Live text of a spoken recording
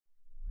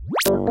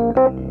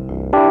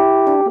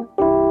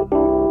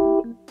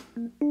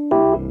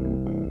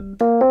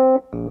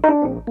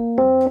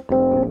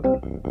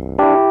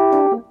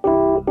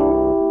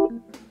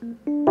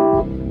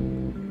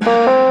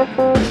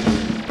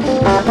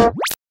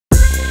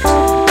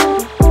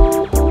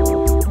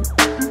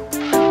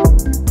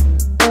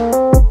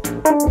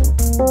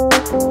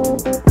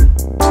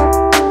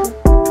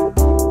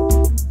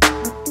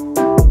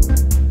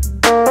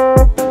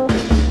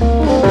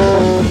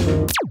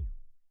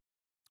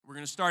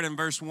Start in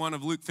verse 1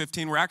 of Luke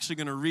 15. We're actually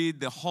going to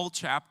read the whole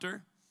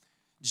chapter.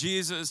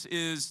 Jesus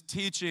is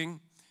teaching,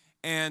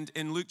 and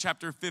in Luke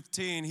chapter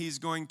 15, he's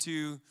going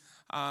to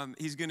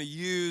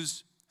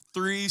use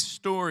 3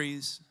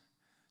 stories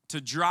to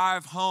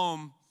drive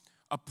home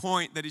a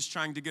point that he's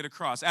trying to get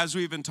across. As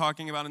we've been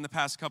talking about in the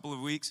past couple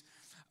of weeks,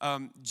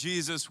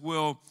 Jesus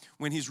will,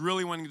 when he's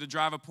really wanting to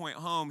drive a point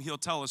home, he'll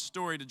tell a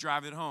story to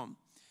drive it home.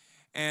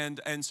 And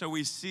so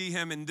we see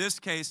him, in this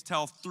case,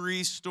 tell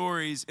 3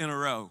 stories in a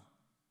row.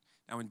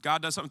 Now, when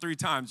God does something 3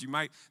 times, you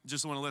might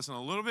just want to listen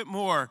a little bit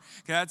more,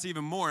 because that's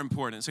even more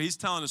important. So he's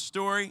telling a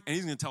story, and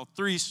he's going to tell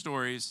 3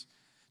 stories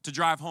to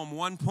drive home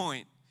one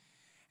point.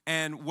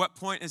 And what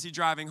point is he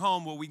driving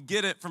home? Well, we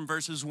get it from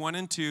verses 1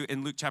 and 2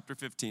 in Luke chapter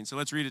 15. So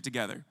let's read it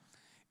together.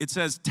 It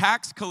says,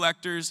 tax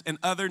collectors and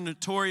other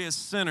notorious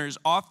sinners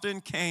often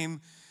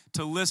came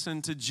to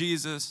listen to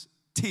Jesus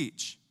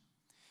teach.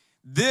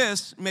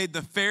 This made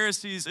the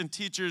Pharisees and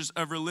teachers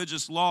of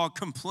religious law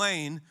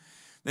complain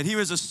that he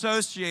was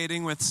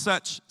associating with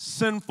such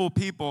sinful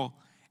people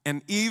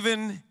and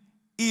even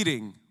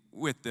eating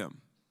with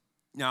them.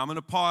 Now, I'm going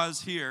to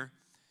pause here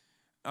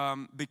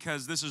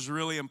because this is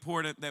really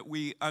important that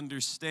we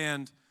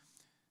understand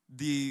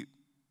the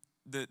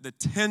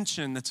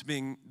tension that's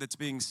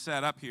being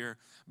set up here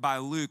by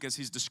Luke as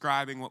he's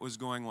describing what was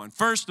going on.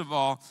 First of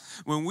all,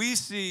 when we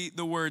see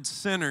the word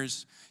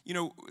sinners, you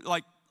know,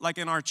 like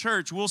in our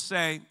church, we'll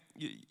say,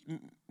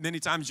 many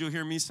times you'll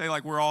hear me say,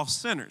 like, we're all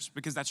sinners,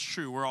 because that's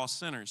true, we're all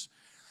sinners.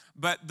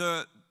 But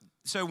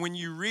so when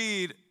you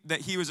read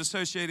that he was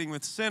associating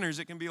with sinners,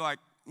 it can be like,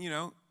 you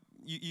know,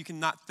 you can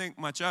not think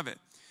much of it.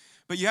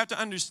 But you have to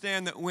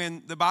understand that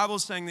when the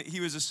Bible's saying that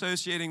he was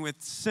associating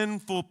with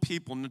sinful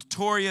people,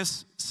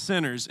 notorious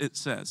sinners, it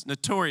says.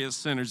 Notorious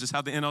sinners is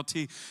how the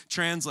NLT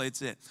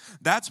translates it.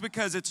 That's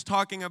because it's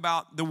talking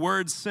about the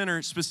word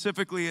sinner.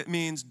 Specifically, it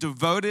means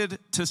devoted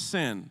to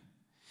sin,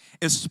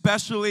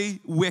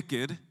 especially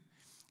wicked.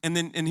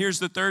 And here's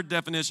the third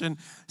definition,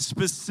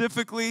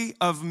 specifically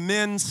of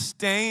men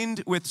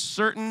stained with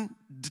certain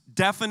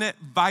definite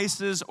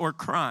vices or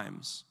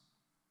crimes.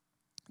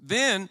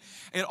 Then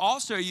it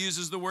also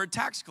uses the word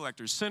tax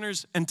collectors,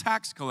 sinners and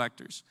tax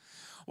collectors.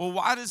 Well,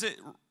 why does it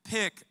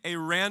pick a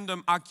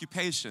random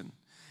occupation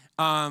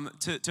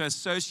to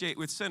associate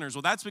with sinners?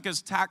 Well, that's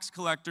because tax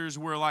collectors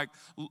were like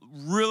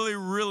really,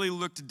 really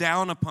looked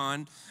down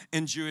upon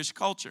in Jewish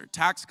culture.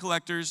 Tax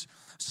collectors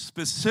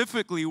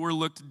specifically were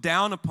looked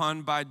down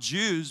upon by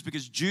Jews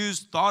because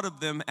Jews thought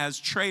of them as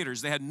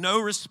traitors. They had no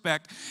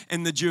respect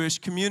in the Jewish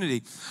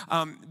community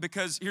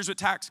because here's what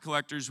tax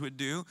collectors would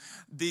do.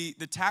 The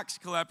tax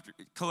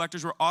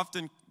collectors were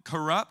often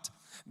corrupt.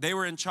 They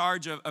were in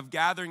charge of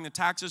gathering the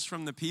taxes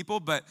from the people,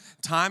 but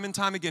time and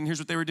time again, here's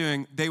what they were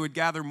doing. They would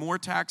gather more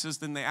taxes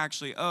than they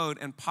actually owed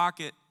and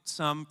pocket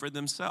some for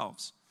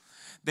themselves.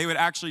 They would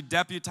actually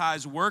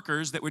deputize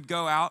workers that would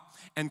go out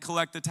and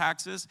collect the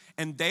taxes,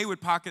 and they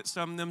would pocket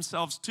some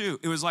themselves too.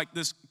 It was like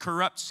this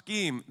corrupt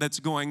scheme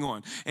that's going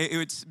on. It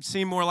would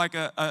seem more like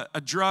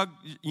a drug,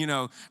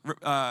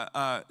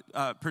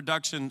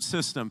 production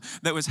system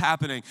that was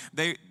happening.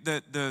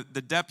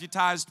 The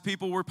deputized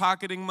people were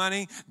pocketing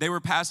money. They were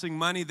passing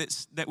money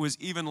that was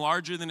even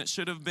larger than it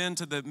should have been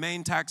to the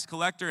main tax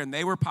collector, and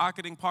they were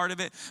pocketing part of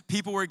it.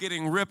 People were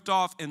getting ripped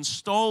off and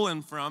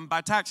stolen from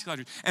by tax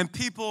collectors, and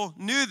people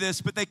knew this,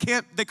 but they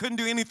couldn't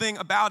do anything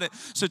about it.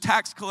 So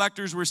tax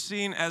collectors were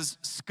seen as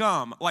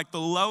scum, like the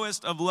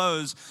lowest of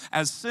lows,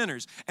 as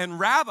sinners. And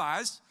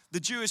rabbis, the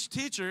Jewish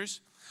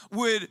teachers,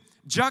 would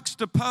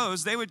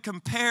juxtapose, they would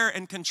compare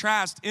and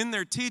contrast in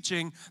their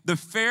teaching the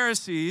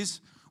Pharisees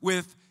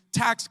with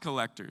tax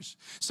collectors.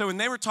 So when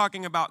they were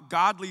talking about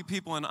godly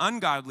people and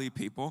ungodly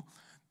people,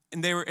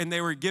 and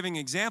they were giving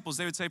examples,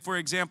 they would say, for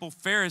example,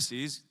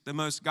 Pharisees, the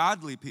most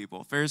godly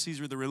people.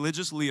 Pharisees were the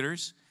religious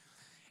leaders,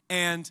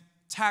 and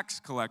tax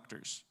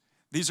collectors.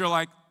 These are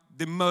like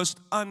the most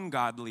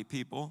ungodly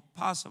people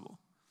possible.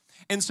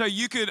 And so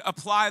you could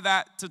apply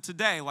that to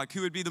today, like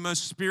who would be the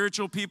most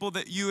spiritual people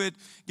that you would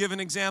give an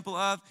example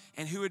of,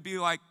 and who would be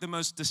like the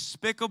most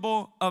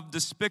despicable of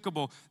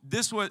despicable.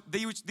 These were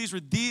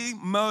the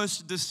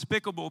most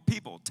despicable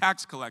people,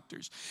 tax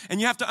collectors. And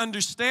you have to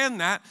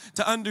understand that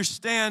to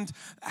understand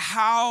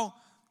how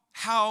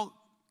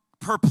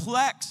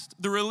perplexed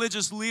the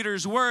religious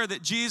leaders were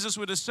that Jesus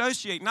would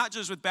associate not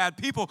just with bad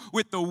people,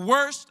 with the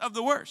worst of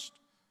the worst,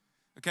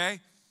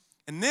 okay?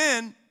 And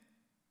then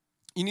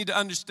you need to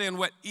understand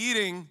what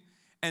eating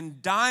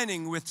and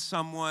dining with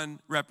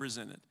someone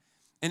represented.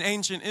 In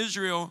ancient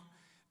Israel,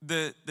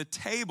 the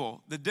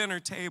dinner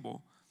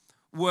table,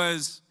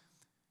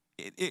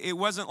 it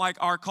wasn't like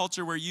our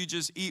culture where you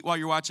just eat while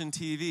you're watching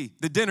TV.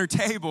 The dinner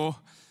table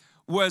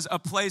was a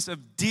place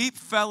of deep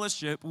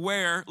fellowship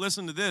where,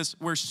 listen to this,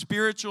 where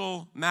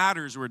spiritual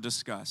matters were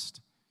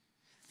discussed.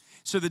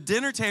 So the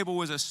dinner table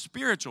was a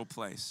spiritual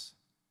place.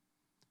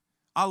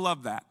 I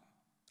love that.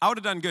 I would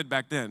have done good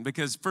back then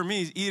because for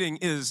me, eating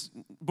is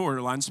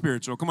borderline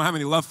spiritual. Come on, how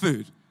many love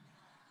food?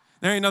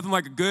 There ain't nothing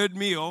like a good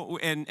meal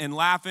and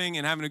laughing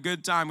and having a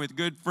good time with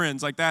good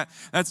friends like that.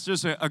 That's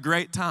just a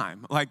great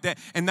time like that.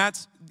 And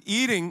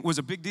eating was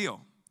a big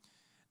deal.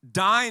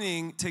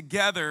 Dining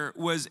together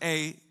was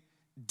a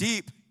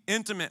deep,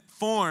 intimate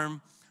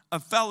form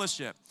of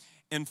fellowship.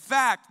 In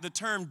fact, the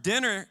term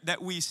dinner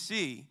that we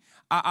see,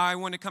 I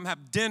want to come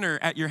have dinner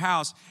at your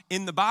house,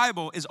 in the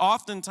Bible is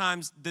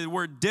oftentimes the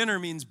word dinner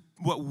means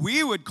what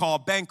we would call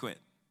banquet.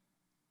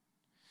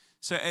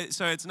 So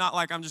it's not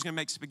like I'm just going to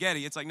make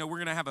spaghetti. It's like, no, we're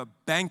going to have a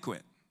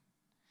banquet.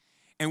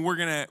 And we're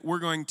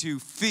going to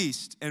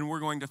feast, and we're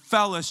going to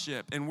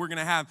fellowship, and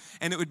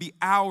and it would be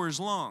hours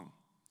long.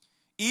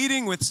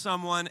 Eating with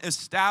someone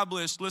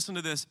established, listen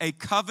to this, a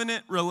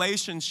covenant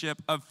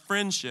relationship of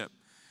friendship,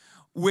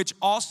 which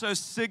also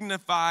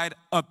signified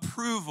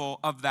approval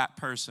of that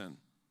person.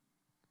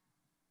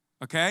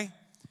 Okay?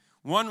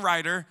 One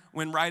writer,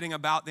 when writing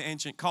about the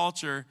ancient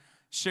culture,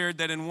 shared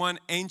that in one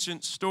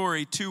ancient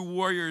story, two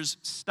warriors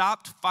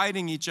stopped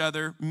fighting each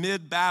other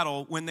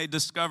mid-battle when they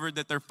discovered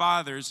that their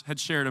fathers had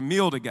shared a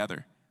meal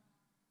together.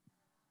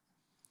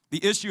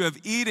 The issue of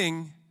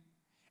eating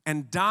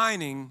and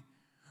dining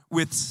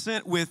with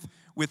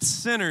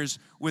sinners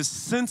was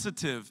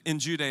sensitive in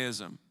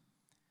Judaism,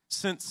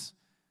 since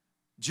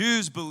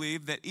Jews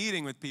believed that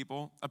eating with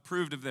people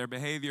approved of their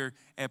behavior,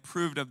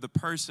 approved of the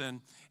person,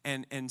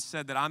 and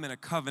said that I'm in a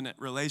covenant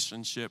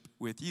relationship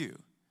with you.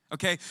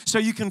 Okay, so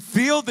you can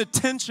feel the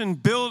tension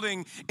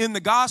building in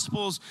the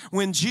Gospels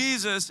when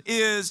Jesus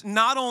is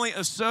not only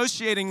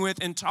associating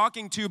with and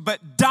talking to,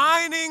 but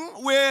dining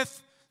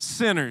with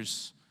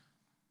sinners.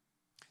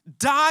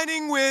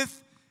 Dining with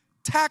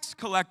tax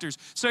collectors.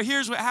 So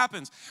here's what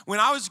happens. When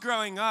I was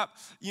growing up,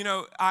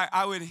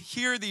 I would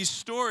hear these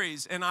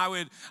stories, and I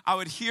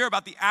would hear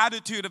about the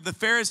attitude of the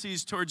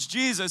Pharisees towards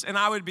Jesus, and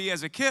I would be,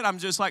 as a kid, I'm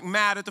just like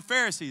mad at the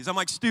Pharisees. I'm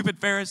like, stupid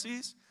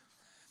Pharisees.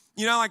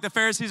 Like the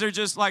Pharisees are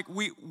just like,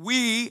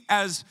 we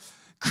as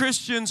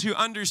Christians who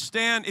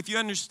understand, if you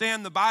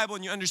understand the Bible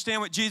and you understand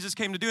what Jesus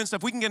came to do and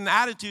stuff, we can get an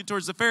attitude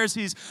towards the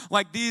Pharisees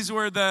like these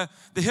were the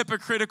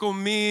hypocritical,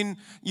 mean,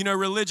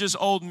 religious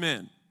old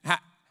men.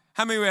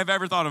 How many have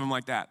ever thought of them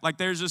like that? Like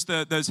there's just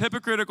those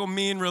hypocritical,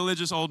 mean,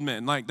 religious old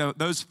men, like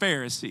those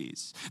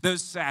Pharisees,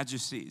 those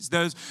Sadducees,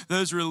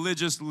 those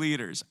religious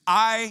leaders.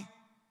 I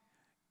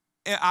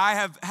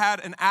have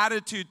had an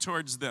attitude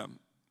towards them.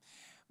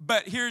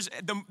 But here's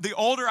the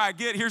older I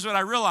get, here's what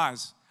I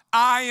realize.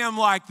 I am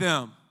like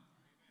them.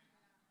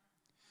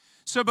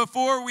 So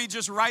before we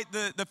just write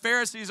the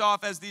Pharisees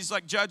off as these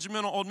like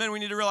judgmental old men, we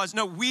need to realize,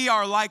 no, we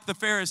are like the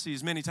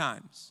Pharisees many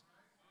times.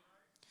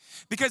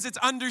 Because it's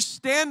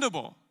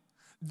understandable.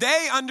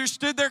 They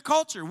understood their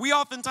culture. We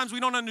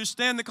don't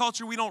understand the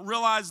culture. We don't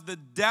realize the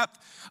depth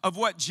of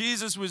what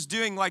Jesus was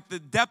doing, like the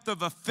depth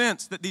of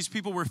offense that these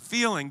people were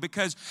feeling.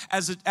 Because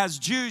as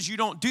Jews, you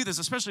don't do this,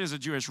 especially as a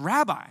Jewish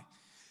rabbi.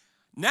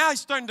 Now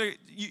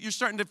you're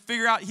starting to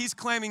figure out he's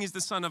claiming he's the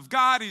Son of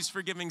God. He's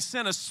forgiving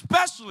sin,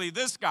 especially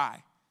this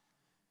guy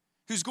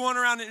who's going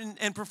around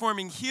and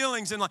performing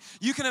healings. And like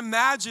you can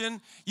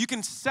imagine, you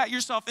can set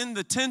yourself in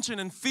the tension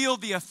and feel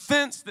the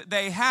offense that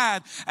they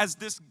had as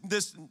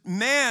this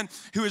man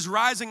who is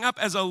rising up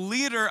as a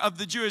leader of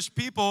the Jewish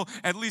people,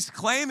 at least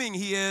claiming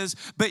he is,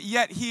 but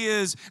yet he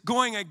is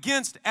going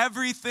against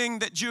everything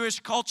that Jewish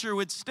culture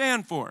would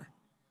stand for.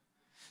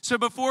 So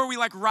before we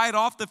write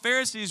off the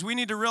Pharisees, we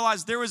need to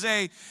realize there was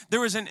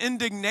an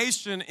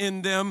indignation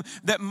in them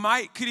that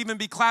could even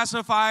be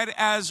classified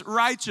as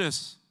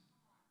righteous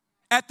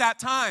at that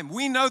time.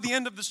 We know the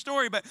end of the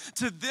story, but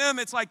to them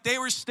it's like they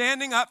were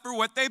standing up for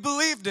what they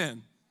believed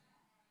in.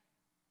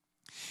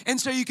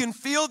 And so you can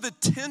feel the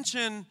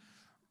tension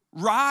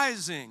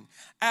rising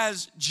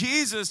as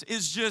Jesus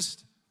is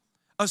just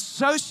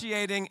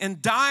associating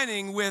and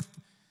dining with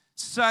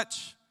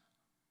such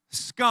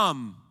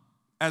scum,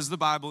 as the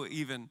Bible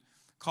even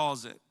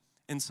calls it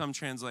in some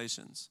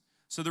translations.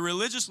 So the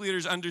religious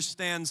leaders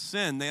understand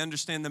sin. They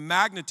understand the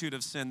magnitude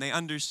of sin. They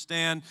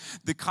understand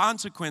the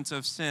consequence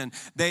of sin.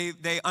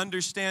 They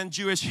understand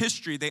Jewish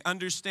history. They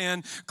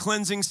understand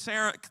cleansing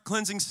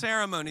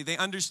ceremony. They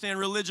understand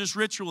religious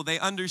ritual. They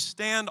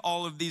understand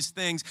all of these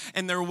things.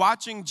 And they're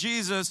watching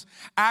Jesus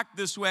act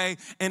this way,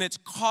 and it's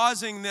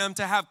causing them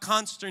to have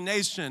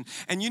consternation.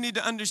 And you need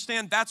to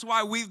understand that's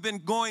why we've been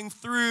going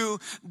through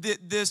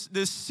this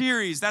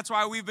series. That's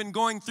why we've been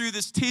going through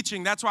this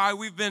teaching. That's why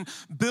we've been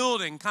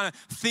building kind of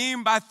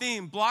theme by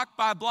theme, block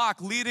by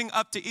block, leading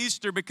up to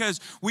Easter, because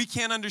we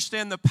can't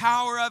understand the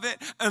power of it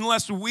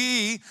unless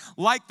we,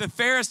 like the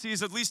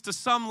Pharisees, at least to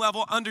some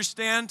level,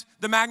 understand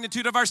the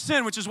magnitude of our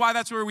sin, which is why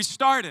that's where we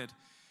started.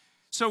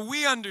 So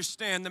we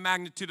understand the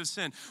magnitude of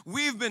sin.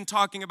 We've been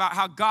talking about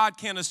how God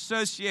can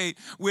associate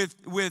with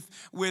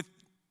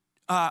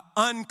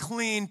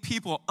unclean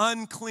people,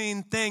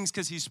 unclean things,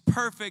 because he's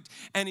perfect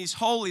and he's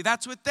holy.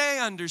 That's what they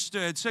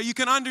understood. So you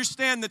can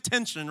understand the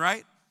tension,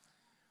 right?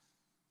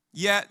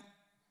 Yet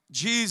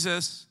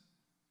Jesus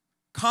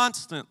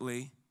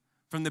constantly,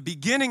 from the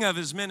beginning of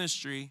his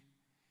ministry,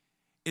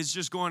 is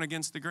just going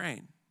against the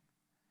grain.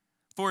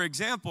 For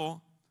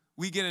example,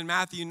 we get in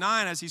Matthew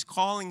 9, as he's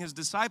calling his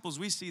disciples,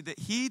 we see that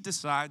he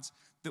decides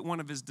that one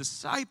of his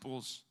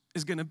disciples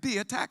is going to be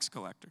a tax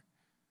collector.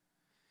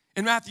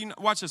 In Matthew,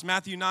 watch this,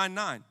 Matthew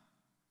 9:9.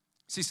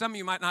 See, some of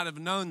you might not have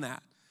known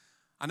that.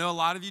 I know a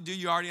lot of you do.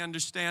 You already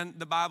understand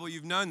the Bible.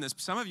 You've known this.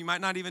 Some of you might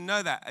not even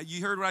know that.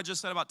 You heard what I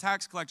just said about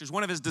tax collectors.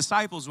 One of his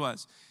disciples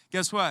was,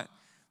 guess what?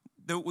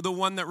 The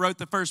one that wrote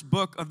the first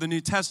book of the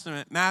New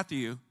Testament,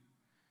 Matthew.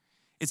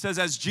 It says,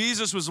 as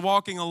Jesus was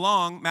walking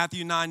along,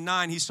 Matthew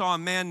 9:9, he saw a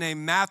man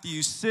named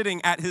Matthew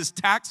sitting at his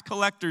tax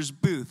collector's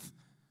booth.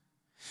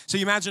 So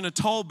you imagine a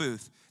toll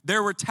booth.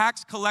 There were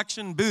tax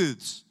collection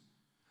booths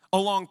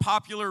along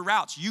popular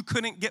routes. You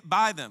couldn't get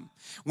by them.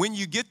 When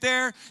you get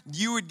there,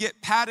 you would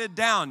get patted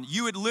down.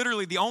 You would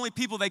literally, the only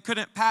people they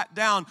couldn't pat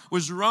down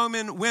was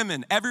Roman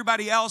women.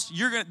 Everybody else,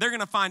 they're going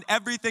to find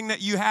everything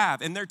that you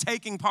have, and they're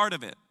taking part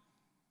of it.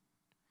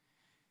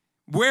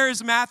 Where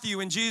is Matthew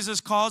when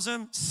Jesus calls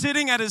him?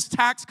 Sitting at his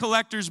tax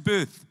collector's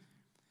booth.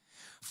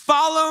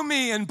 Follow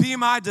me and be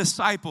my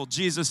disciple,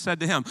 Jesus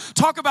said to him.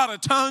 Talk about a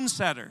tone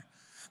setter.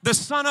 The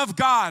Son of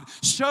God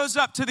shows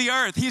up to the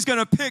earth. He's going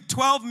to pick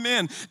 12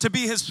 men to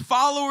be his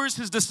followers,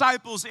 his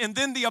disciples, and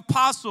then the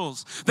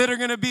apostles that are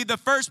going to be the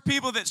first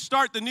people that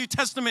start the New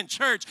Testament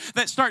church,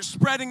 that start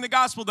spreading the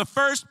gospel. The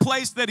first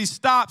place that he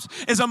stops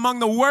is among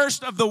the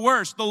worst of the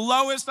worst, the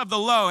lowest of the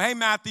low. Hey,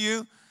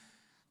 Matthew,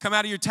 come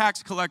out of your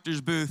tax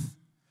collector's booth.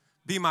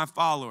 Be my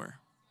follower.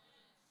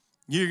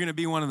 You're going to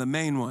be one of the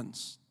main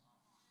ones.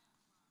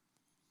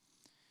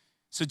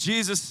 So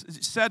Jesus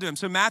said to him,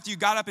 so Matthew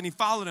got up and he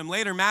followed him.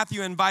 Later,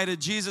 Matthew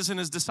invited Jesus and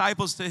his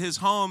disciples to his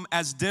home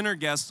as dinner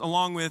guests,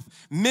 along with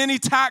many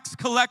tax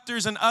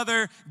collectors and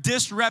other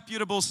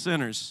disreputable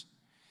sinners.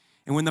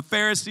 And when the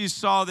Pharisees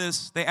saw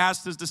this, they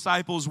asked his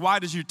disciples, why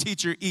does your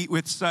teacher eat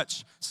with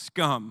such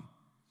scum?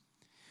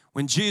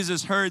 When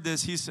Jesus heard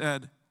this, he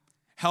said,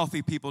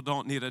 healthy people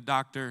don't need a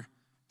doctor,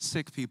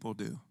 sick people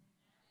do.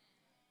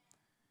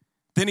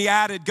 Then he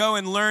added, go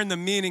and learn the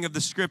meaning of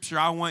the scripture.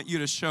 I want you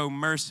to show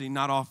mercy,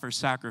 not offer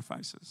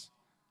sacrifices.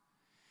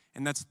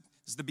 And that's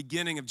the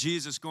beginning of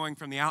Jesus going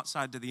from the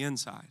outside to the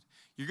inside.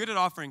 You're good at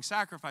offering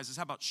sacrifices.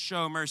 How about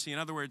show mercy? In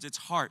other words, it's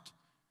heart.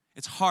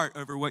 It's heart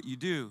over what you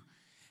do.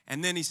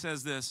 And then he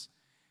says this,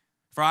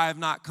 for I have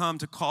not come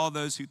to call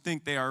those who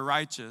think they are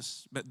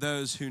righteous, but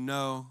those who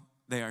know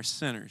they are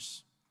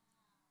sinners.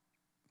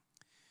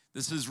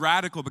 This is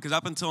radical because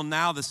up until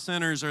now, the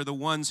sinners are the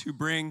ones who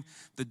bring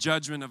the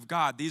judgment of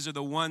God. These are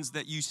the ones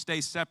that you stay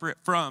separate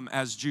from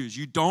as Jews.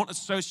 You don't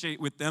associate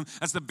with them.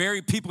 That's the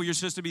very people you're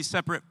supposed to be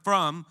separate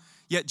from,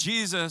 yet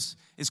Jesus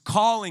is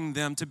calling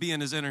them to be in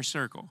his inner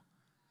circle.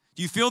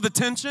 Do you feel the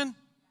tension?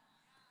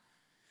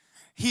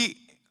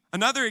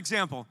 Another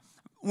example,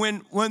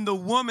 when the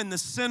woman, the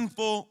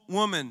sinful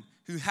woman,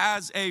 who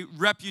has a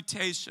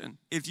reputation,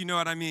 if you know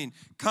what I mean,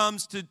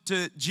 comes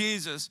to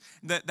Jesus,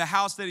 the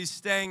house that he's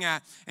staying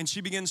at, and she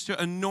begins to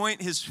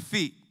anoint his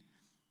feet.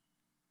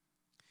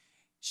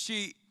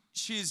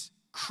 She's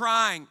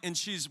crying and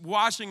she's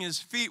washing his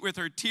feet with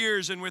her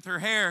tears and with her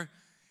hair.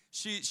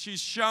 She's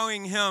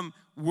showing him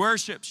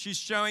worship. She's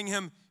showing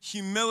him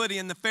humility,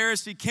 and the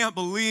Pharisee can't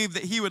believe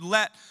that he would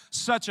let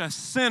such a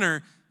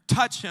sinner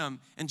touch him.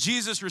 And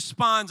Jesus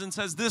responds and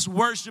says, this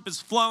worship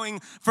is flowing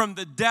from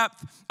the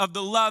depth of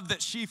the love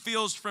that she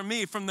feels from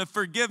me, from the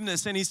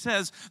forgiveness. And he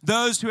says,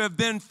 those who have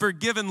been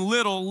forgiven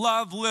little,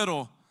 love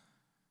little.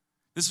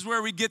 This is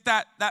where we get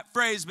that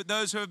phrase, but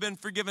those who have been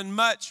forgiven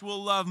much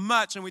will love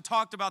much. And we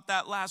talked about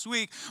that last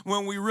week.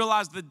 When we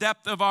realize the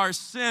depth of our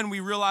sin, we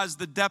realize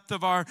the depth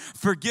of our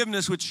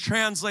forgiveness, which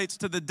translates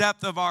to the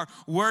depth of our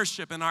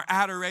worship and our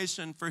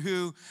adoration for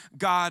who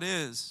God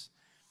is.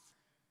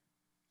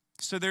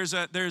 So there's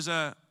a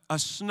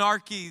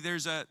snarky,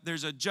 there's a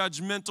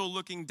judgmental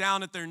looking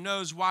down at their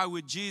nose. Why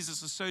would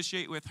Jesus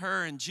associate with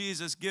her? And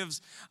Jesus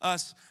gives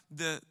us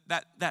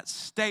that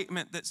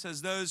statement that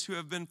says, those who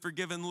have been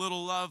forgiven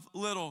little love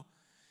little.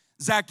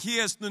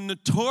 Zacchaeus, the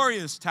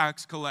notorious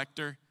tax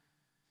collector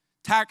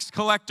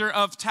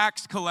of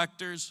tax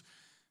collectors,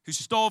 who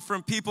stole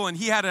from people, and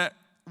he had a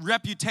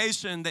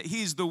reputation that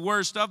he's the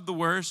worst of the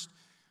worst.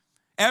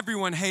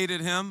 Everyone hated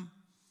him.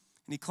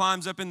 And he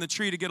climbs up in the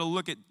tree to get a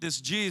look at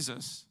this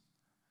Jesus.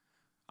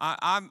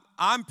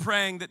 I'm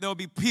praying that there'll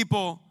be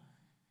people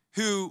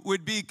who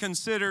would be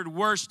considered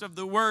worst of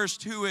the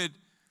worst, who would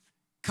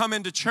come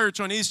into church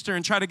on Easter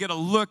and try to get a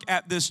look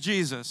at this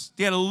Jesus,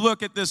 get a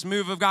look at this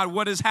move of God.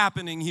 What is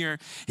happening here?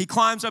 He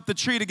climbs up the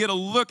tree to get a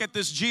look at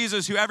this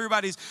Jesus who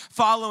everybody's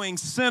following,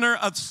 sinner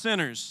of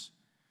sinners.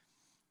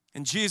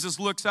 And Jesus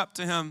looks up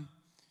to him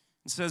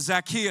and says,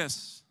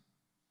 Zacchaeus,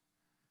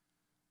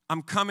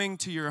 I'm coming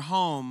to your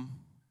home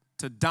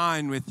to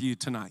dine with you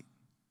tonight.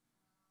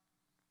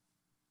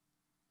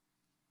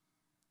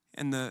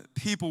 And the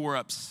people were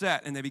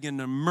upset, and they began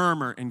to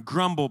murmur and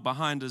grumble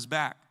behind his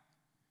back.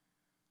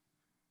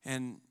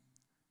 And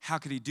how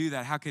could he do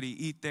that? How could he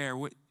eat there?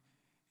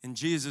 And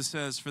Jesus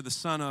says, for the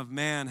Son of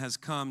Man has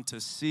come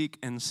to seek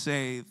and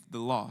save the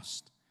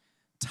lost.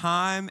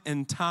 Time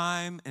and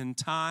time and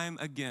time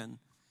again,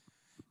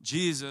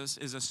 Jesus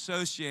is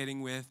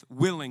associating with,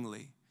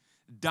 willingly,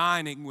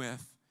 dining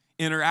with,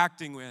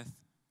 interacting with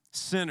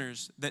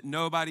sinners that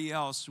nobody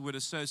else would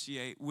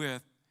associate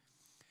with.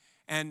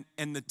 And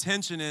the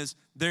tension is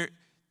there.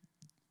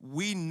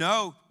 We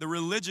know, the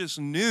religious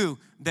knew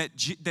that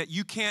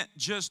you can't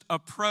just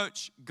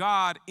approach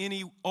God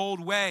any old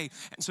way.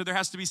 And so there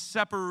has to be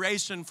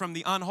separation from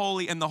the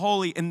unholy and the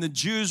holy. And the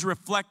Jews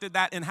reflected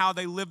that in how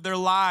they lived their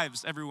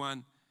lives,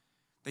 everyone.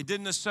 They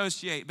didn't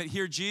associate. But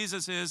here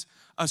Jesus is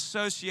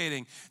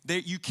associating.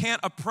 You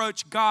can't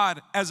approach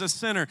God as a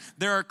sinner.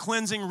 There are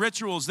cleansing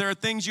rituals. There are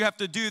things you have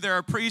to do. There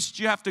are priests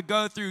you have to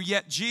go through.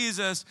 Yet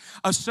Jesus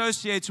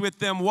associates with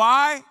them.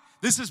 Why?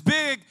 This is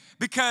big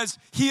because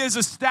he is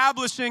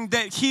establishing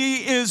that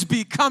he is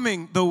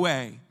becoming the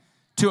way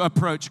to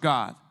approach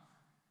God.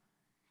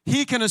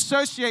 He can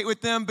associate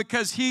with them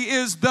because he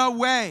is the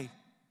way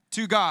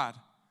to God.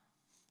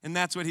 And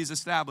that's what he's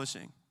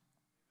establishing.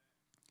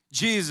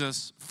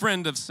 Jesus,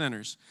 friend of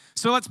sinners.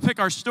 So let's pick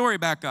our story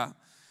back up.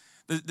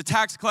 The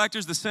tax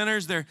collectors, the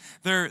sinners,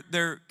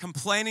 they're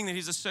complaining that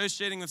he's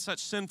associating with such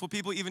sinful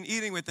people, even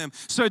eating with them.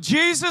 So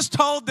Jesus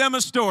told them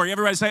a story.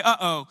 Everybody say,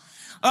 uh-oh.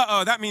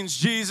 Uh-oh, that means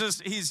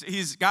Jesus,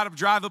 he's got to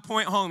drive a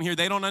point home here.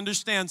 They don't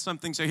understand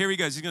something, so here he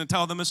goes. He's going to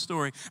tell them a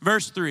story.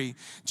 Verse 3,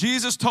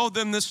 Jesus told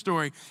them this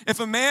story.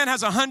 If a man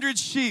has 100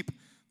 sheep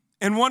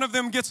and one of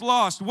them gets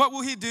lost, what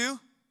will he do?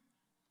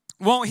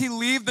 Won't he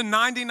leave the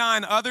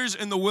 99 others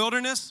in the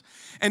wilderness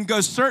and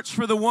go search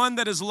for the one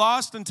that is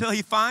lost until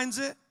he finds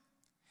it?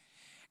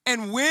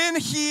 And when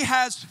he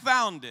has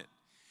found it,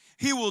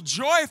 he will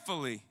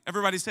joyfully,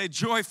 everybody say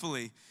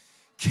joyfully,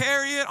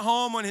 carry it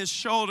home on his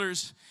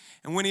shoulders.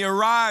 And when he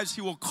arrives,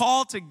 he will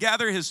call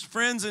together his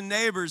friends and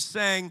neighbors,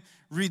 saying,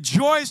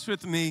 rejoice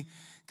with me,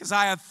 because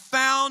I have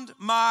found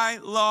my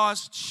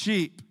lost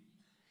sheep.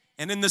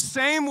 And in the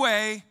same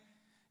way,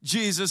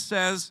 Jesus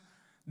says,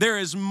 there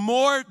is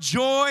more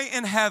joy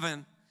in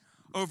heaven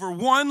over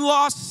one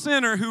lost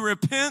sinner who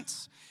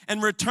repents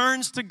and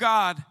returns to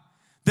God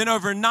than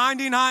over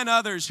 99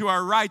 others who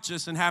are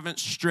righteous and haven't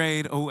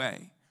strayed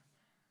away.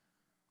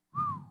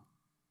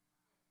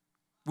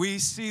 We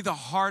see the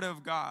heart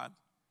of God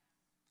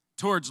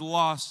towards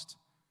lost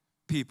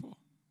people.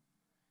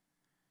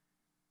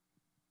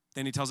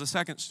 Then he tells a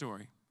second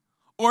story.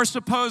 Or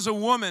suppose a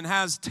woman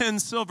has 10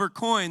 silver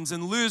coins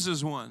and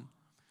loses one.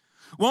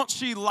 Won't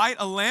she light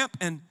a lamp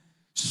and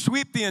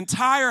sweep the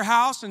entire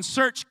house and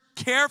search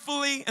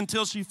carefully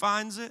until she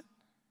finds it?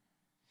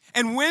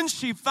 And when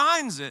she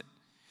finds it,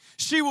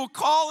 she will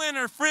call in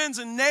her friends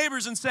and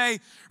neighbors and say,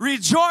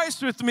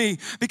 rejoice with me,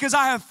 because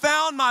I have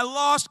found my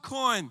lost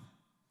coin.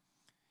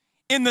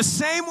 In the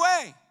same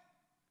way,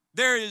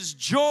 there is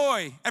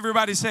joy,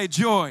 everybody say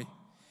joy,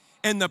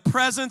 in the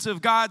presence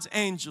of God's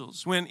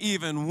angels when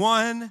even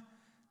one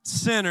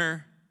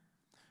sinner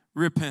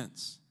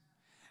repents.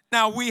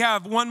 Now, we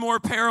have one more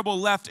parable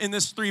left in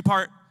this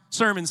 3-part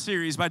sermon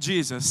series by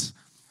Jesus.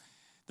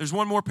 There's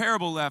one more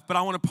parable left, but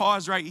I want to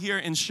pause right here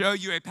and show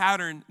you a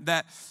pattern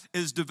that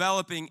is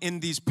developing in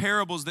these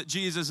parables that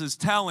Jesus is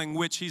telling,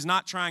 which he's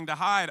not trying to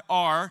hide,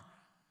 are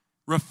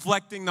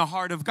reflecting the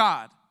heart of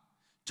God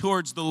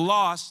towards the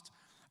lost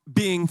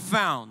being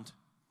found.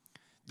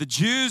 The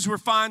Jews were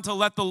fine to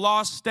let the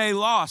lost stay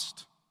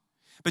lost.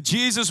 But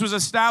Jesus was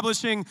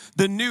establishing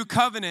the new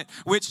covenant,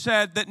 which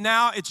said that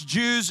now it's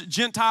Jews,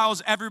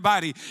 Gentiles,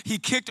 everybody. He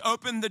kicked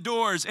open the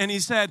doors and he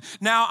said,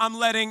 now I'm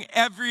letting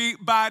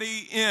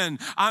everybody in.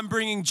 I'm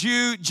bringing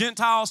Jew,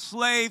 Gentile,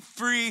 slave,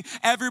 free.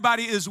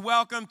 Everybody is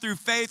welcome through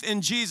faith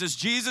in Jesus.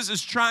 Jesus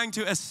is trying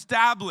to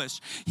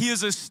establish. He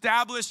is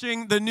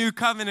establishing the new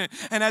covenant.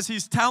 And as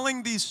he's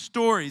telling these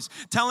stories,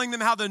 telling them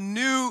how the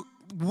new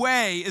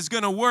way is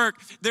going to work,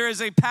 there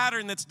is a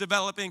pattern that's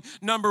developing.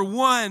 Number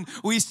one,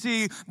 we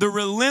see the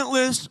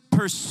relentless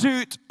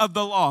pursuit of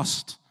the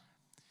lost.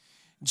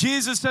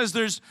 Jesus says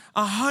there's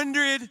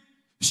 100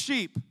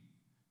 sheep.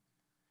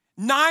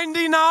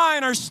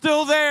 99 are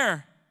still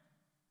there.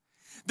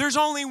 There's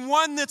only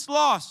one that's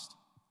lost.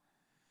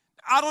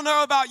 I don't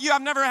know about you.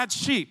 I've never had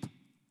sheep.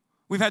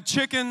 We've had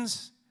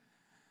chickens.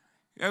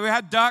 We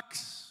had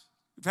ducks.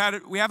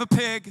 We have a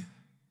pig.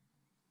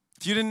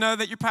 If you didn't know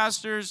that your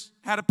pastors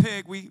had a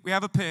pig, we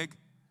have a pig.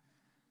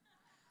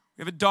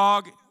 We have a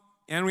dog,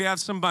 and we have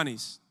some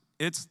bunnies.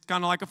 It's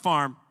kind of like a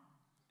farm.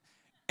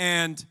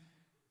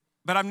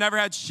 But I've never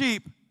had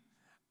sheep.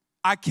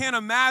 I can't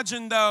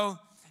imagine, though,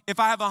 if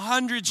I have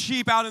 100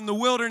 sheep out in the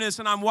wilderness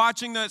and I'm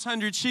watching those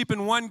 100 sheep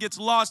and one gets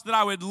lost, that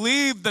I would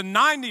leave the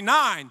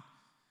 99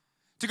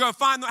 to go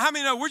find them. How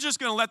many know we're just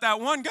going to let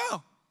that one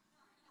go?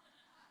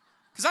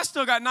 Because I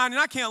still got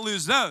 99. I can't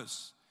lose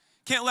those.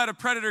 Can't let a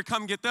predator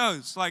come get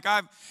those.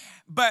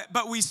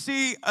 But we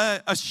see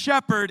a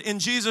shepherd in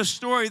Jesus'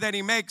 story that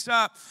he makes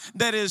up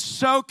that is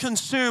so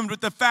consumed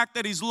with the fact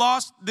that he's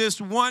lost this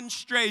one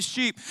stray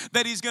sheep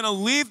that he's going to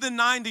leave the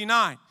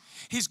 99.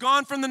 He's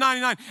gone from the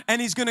 99,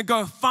 and he's going to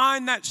go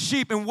find that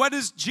sheep. And what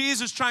is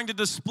Jesus trying to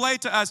display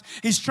to us?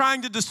 He's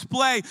trying to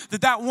display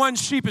that that one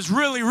sheep is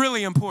really,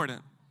 really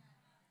important.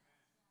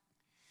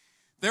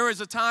 There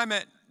was a time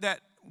that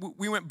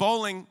we went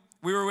bowling.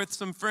 We were with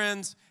some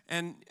friends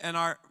and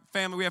our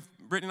family.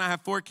 Brittany and I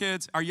have 4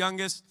 kids. Our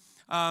youngest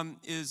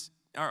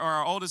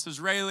our oldest is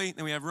Rayleigh.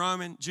 Then we have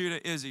Roman,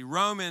 Judah, Izzy.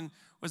 Roman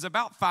was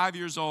about 5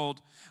 years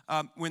old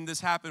when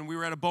this happened. We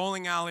were at a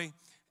bowling alley,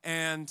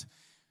 and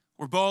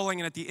we're bowling,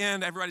 and at the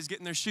end, everybody's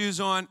getting their shoes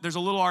on. There's a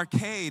little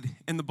arcade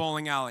in the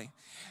bowling alley.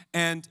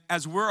 And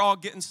as we're all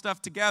getting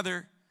stuff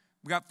together,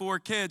 we got 4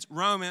 kids.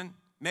 Roman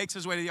makes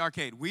his way to the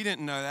arcade. We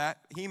didn't know that.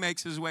 He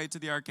makes his way to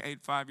the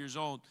arcade, 5 years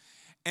old.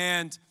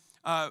 And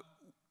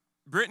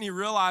Brittany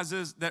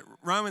realizes that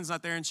Roman's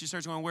not there, and she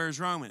starts going, "Where's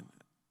Roman?"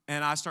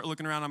 And I start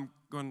looking around. I'm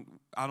going,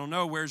 "I don't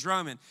know. Where's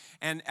Roman?"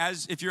 And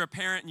if you're a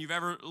parent and you've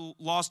ever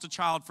lost a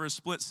child for a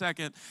split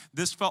second,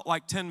 this felt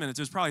like 10 minutes.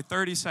 It was probably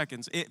 30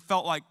 seconds. It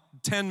felt like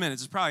 10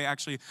 minutes. It's probably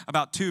actually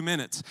about 2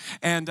 minutes.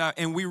 And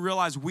we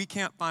realized we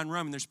can't find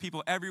Roman. There's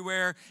people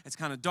everywhere. It's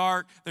kind of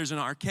dark. There's an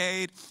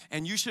arcade.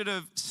 And you should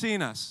have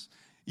seen us.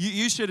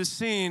 You should have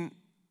seen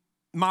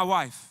my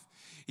wife.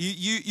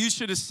 You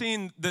should have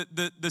seen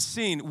the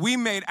scene. We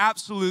made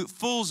absolute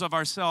fools of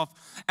ourselves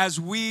as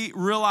we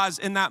realized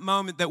in that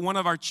moment that one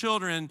of our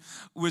children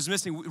was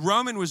missing.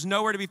 Roman was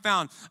nowhere to be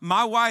found.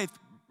 My wife,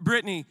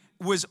 Brittany,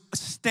 was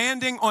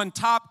standing on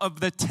top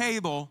of the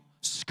table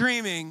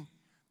screaming,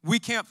 "We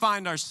can't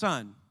find our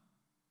son."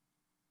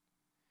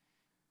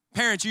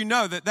 Parents, you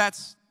know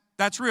that's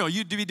real.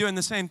 You'd be doing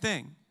the same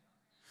thing.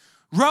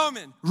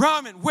 Roman,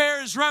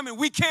 where is Roman?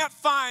 We can't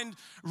find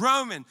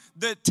Roman.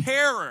 The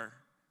terror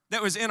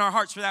that was in our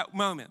hearts for that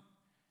moment,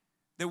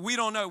 that we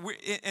don't know.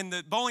 And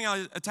the bowling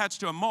alley is attached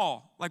to a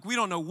mall. Like, we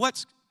don't know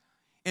what's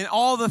in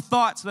all the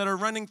thoughts that are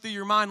running through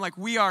your mind. Like,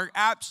 we are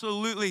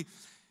absolutely,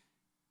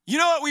 you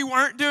know what we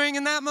weren't doing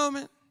in that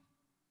moment?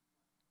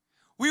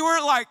 We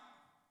weren't like,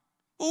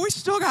 "Well, we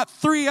still got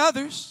 3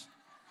 others.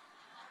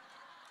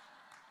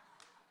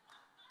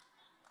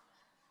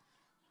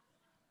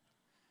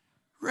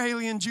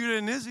 Rayleigh and Judah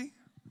and Izzy."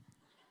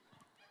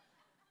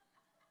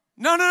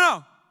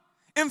 No.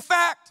 In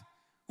fact,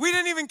 we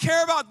didn't even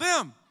care about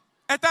them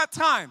at that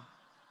time.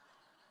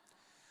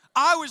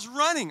 I was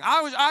running.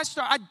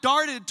 I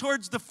darted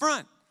towards the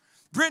front.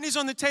 Brittany's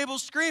on the table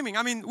screaming.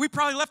 I mean, we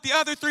probably left the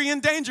other 3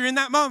 in danger in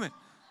that moment.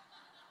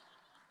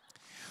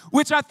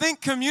 Which I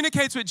think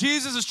communicates what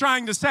Jesus is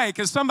trying to say,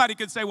 because somebody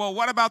could say, "Well,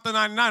 what about the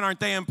 99? Aren't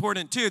they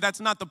important too?" That's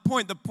not the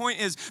point. The point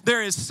is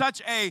there is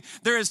such a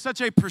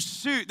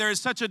pursuit, there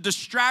is such a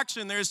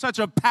distraction, there is such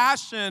a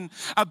passion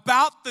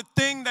about the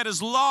thing that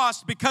is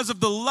lost because of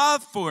the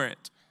love for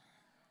it.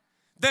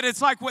 That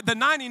it's like, what, the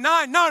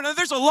 99? No,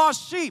 there's a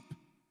lost sheep.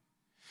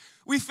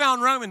 We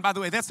found Roman, by the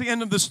way. That's the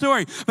end of the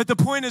story. But the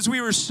point is,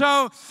 we were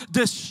so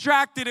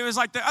distracted. It was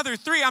like the other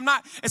 3.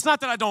 It's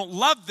not that I don't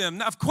love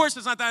them. Of course,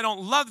 it's not that I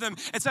don't love them.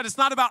 It's that it's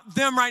not about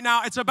them right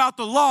now. It's about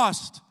the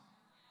lost.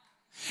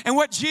 And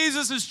what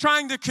Jesus is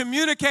trying to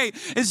communicate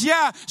is,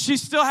 yeah, she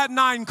still had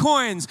 9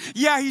 coins.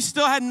 Yeah, he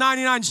still had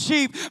 99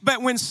 sheep.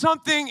 But when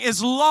something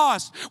is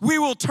lost, we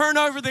will turn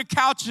over the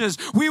couches.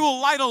 We will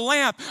light a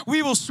lamp.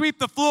 We will sweep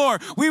the floor.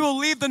 We will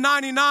leave the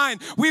 99.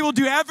 We will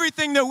do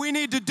everything that we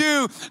need to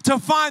do to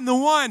find the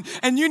one.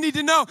 And you need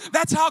to know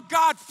that's how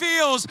God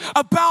feels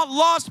about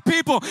lost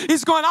people.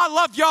 He's going, "I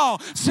love y'all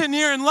sitting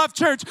here in Love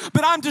Church,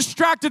 but I'm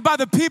distracted by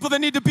the people that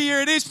need to be here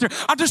at Easter.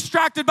 I'm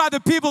distracted by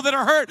the people that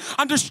are hurt.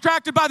 I'm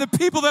distracted by the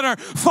people that are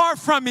far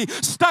from me,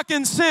 stuck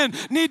in sin,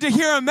 need to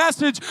hear a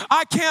message.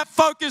 I can't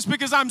focus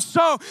because I'm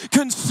so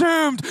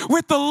consumed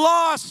with the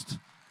lost."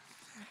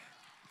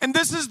 And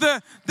this is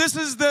the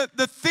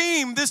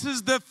theme, this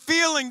is the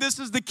feeling, this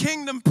is the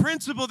kingdom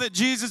principle that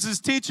Jesus is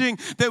teaching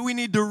that we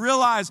need to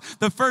realize.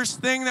 The first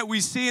thing that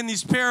we see in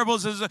these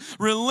parables is a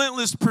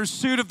relentless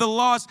pursuit of the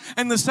lost.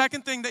 And the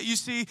second thing that you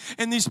see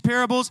in these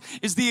parables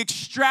is the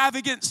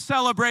extravagant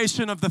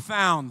celebration of the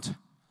found.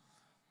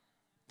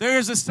 There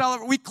is a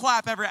celebration. We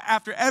clap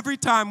after every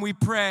time we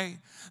pray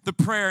the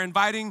prayer,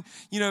 inviting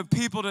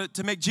people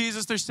to make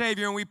Jesus their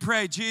Savior. And we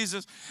pray,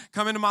 "Jesus,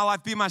 come into my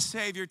life, be my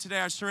Savior today.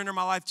 I surrender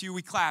my life to you."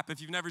 We clap.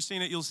 If you've never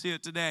seen it, you'll see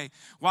it today.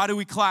 Why do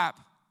we clap?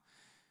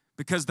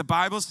 Because the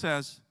Bible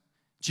says,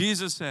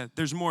 Jesus said,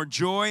 there's more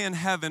joy in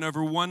heaven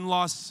over one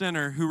lost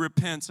sinner who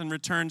repents and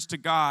returns to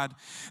God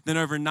than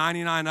over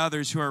 99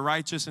 others who are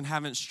righteous and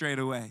haven't strayed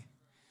away.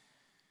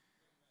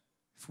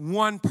 If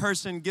one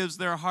person gives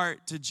their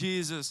heart to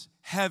Jesus,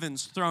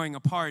 heaven's throwing a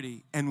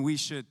party, and we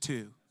should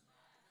too.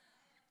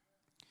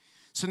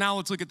 So now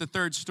let's look at the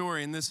third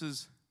story, and this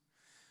is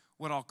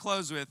what I'll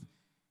close with.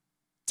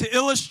 To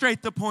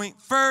illustrate the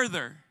point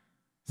further,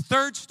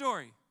 third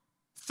story,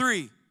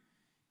 3,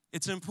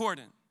 it's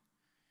important.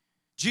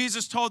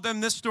 Jesus told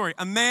them this story.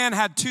 A man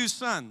had 2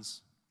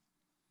 sons.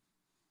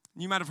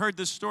 You might have heard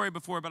this story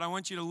before, but I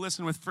want you to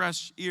listen with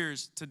fresh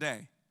ears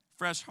today,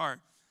 fresh heart.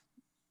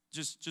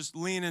 Just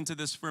lean into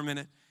this for a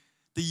minute.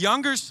 The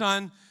younger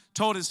son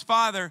told his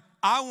father,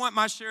 I want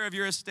my share of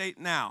your estate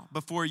now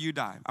before you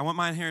die. I want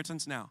my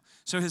inheritance now.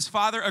 So his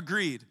father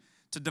agreed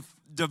to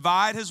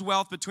divide his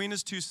wealth between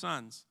his two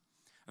sons.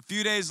 A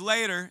few days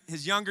later,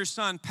 his younger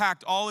son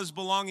packed all his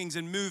belongings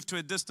and moved to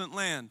a distant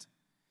land.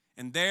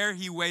 And there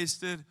he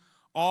wasted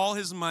all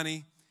his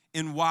money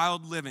in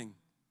wild living.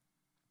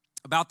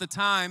 About the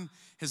time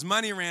his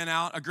money ran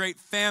out, a great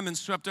famine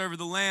swept over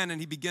the land and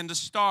he began to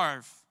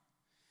starve.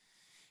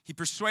 He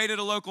persuaded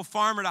a local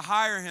farmer to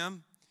hire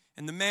him,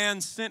 and the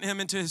man sent him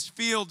into his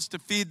fields to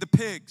feed the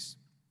pigs.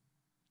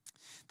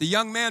 The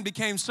young man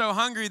became so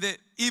hungry that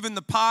even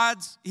the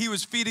pods he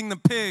was feeding the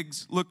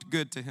pigs looked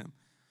good to him.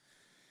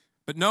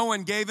 But no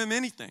one gave him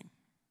anything.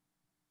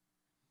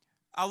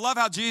 I love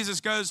how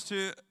Jesus goes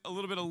to a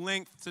little bit of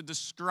length to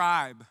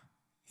describe.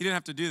 He didn't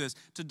have to do this.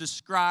 To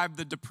describe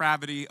the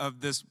depravity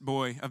of this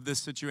boy, of this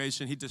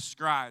situation. He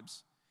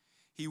describes.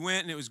 He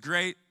went and it was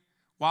great.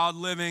 Wild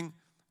living,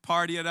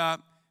 party it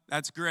up.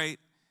 That's great.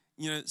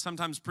 You know,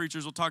 sometimes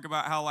preachers will talk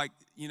about how, like,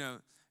 you know,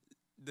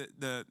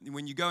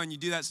 when you go and you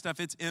do that stuff,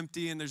 it's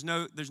empty and there's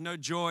no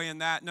joy in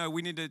that. No,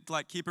 we need to,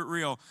 like, keep it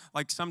real.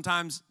 Like,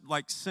 sometimes,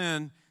 like,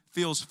 sin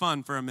feels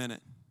fun for a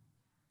minute.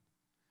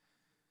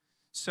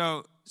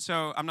 So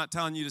I'm not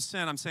telling you to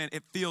sin. I'm saying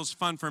it feels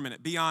fun for a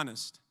minute. Be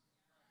honest.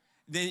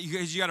 Then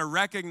you got to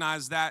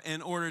recognize that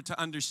in order to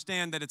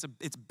understand that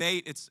it's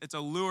bait, it's a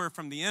lure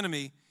from the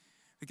enemy,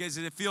 because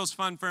it feels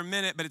fun for a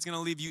minute, but it's going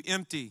to leave you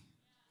empty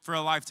for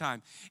a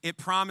lifetime. It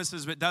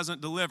promises but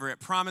doesn't deliver.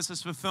 It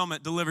promises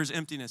fulfillment, delivers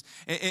emptiness.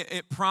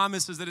 It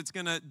promises that it's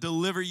going to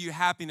deliver you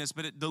happiness,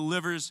 but it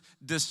delivers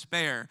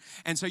despair.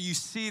 And so you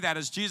see that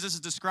as Jesus is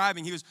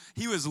describing,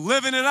 he was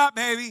living it up,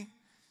 baby.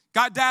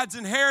 Got dad's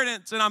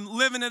inheritance, and I'm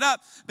living it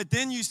up. But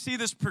then you see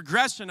this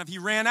progression of he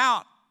ran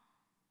out.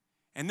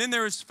 And then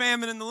there was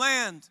famine in the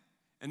land.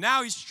 And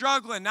now he's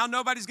struggling. Now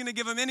nobody's going to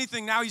give him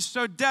anything. Now he's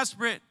so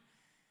desperate.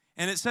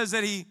 And it says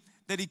that he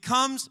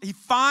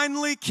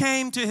finally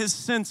came to his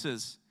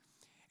senses.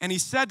 And he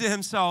said to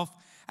himself,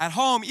 at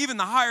home, even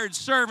the hired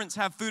servants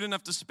have food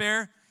enough to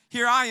spare.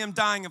 Here I am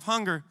dying of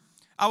hunger.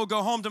 I will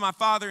go home to my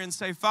father and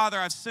say, Father,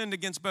 I've sinned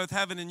against both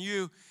heaven and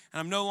you, and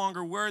I'm no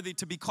longer worthy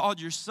to be called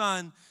your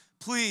son.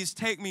 Please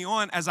take me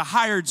on as a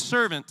hired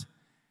servant.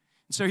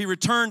 And so he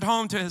returned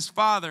home to his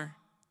father.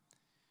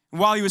 And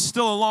while he was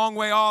still a long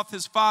way off,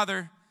 his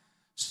father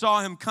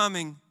saw him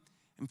coming,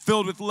 and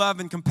filled with love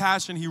and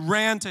compassion, he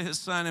ran to his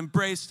son,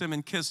 embraced him,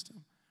 and kissed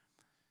him.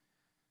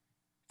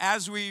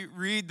 As we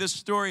read this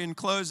story in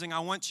closing, I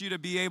want you to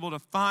be able to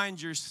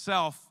find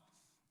yourself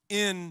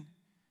in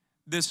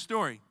this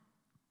story.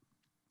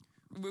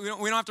 We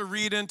don't have to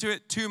read into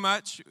it too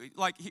much.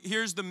 Like,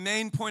 here's the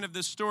main point of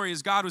this story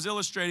is God was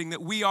illustrating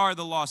that we are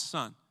the lost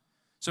son.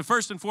 So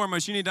first and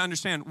foremost, you need to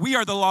understand, we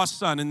are the lost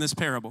son in this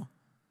parable.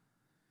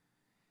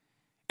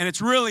 And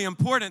it's really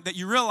important that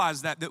you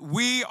realize that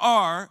we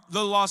are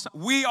the lost,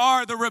 we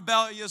are the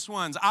rebellious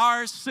ones.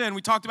 Our sin,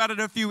 we talked about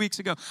it a few weeks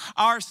ago,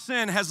 our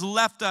sin has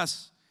left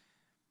us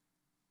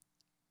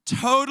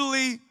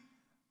totally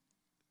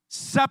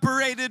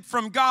separated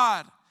from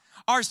God.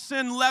 Our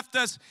sin left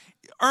us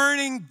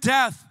earning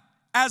death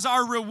as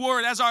our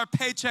reward, as our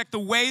paycheck. The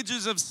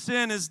wages of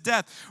sin is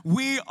death.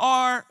 We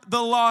are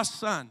the lost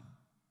son.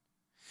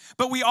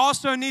 But we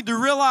also need to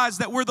realize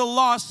that we're the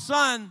lost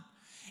son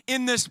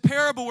in this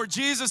parable where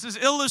Jesus is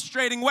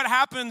illustrating what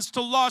happens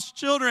to lost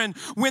children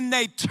when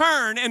they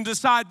turn and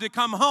decide to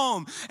come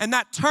home. And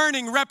that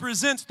turning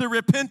represents the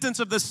repentance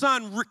of the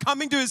son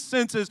coming to his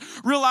senses,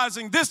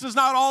 realizing this is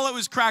not all it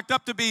was cracked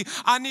up to be.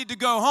 I need to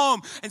go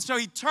home. And so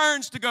he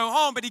turns to go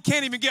home, but he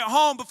can't even get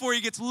home before he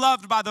gets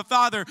loved by the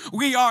Father.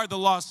 We are the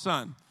lost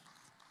son.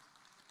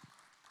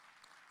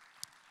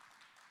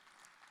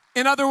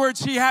 In other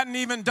words, he hadn't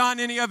even done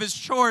any of his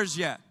chores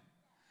yet.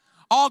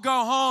 I'll go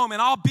home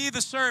and I'll be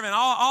the servant.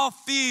 I'll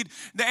feed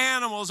the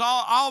animals.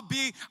 I'll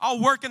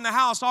work in the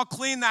house. I'll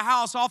clean the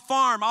house. I'll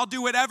farm. I'll do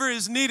whatever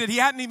is needed. He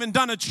hadn't even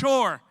done a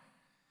chore.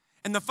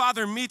 And the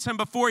Father meets him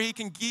before he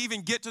can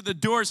even get to the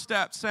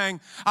doorstep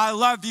saying, I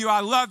love you, I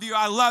love you,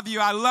 I love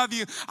you, I love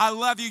you, I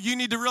love you. You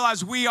need to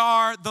realize we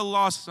are the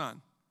lost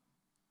son.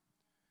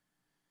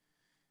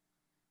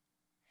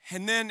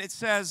 And then it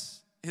says,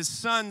 his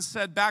son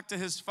said back to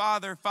his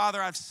father,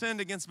 Father, I've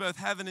sinned against both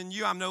heaven and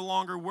you. I'm no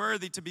longer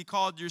worthy to be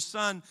called your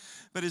son.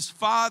 But his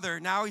father,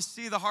 now we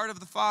see the heart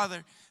of the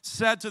father,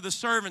 said to the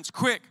servants,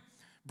 quick,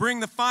 bring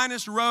the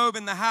finest robe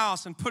in the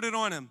house and put it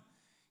on him.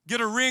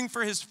 Get a ring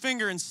for his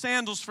finger and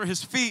sandals for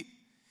his feet.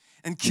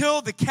 And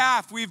kill the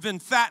calf we've been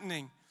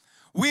fattening.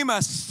 We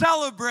must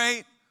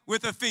celebrate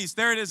with a feast.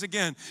 There it is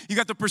again. You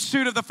got the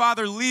pursuit of the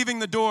father leaving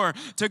the door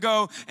to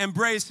go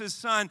embrace his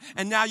son.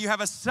 And now you have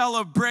a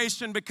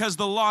celebration because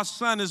the lost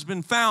son has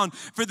been found.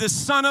 For this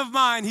son of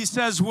mine, he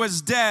says,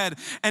 was dead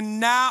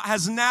and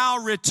has now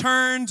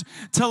returned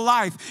to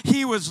life.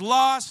 He was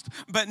lost,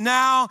 but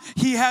now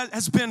he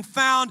has been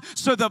found.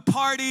 So the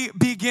party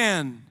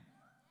began.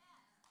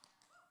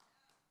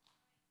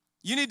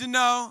 You need to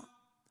know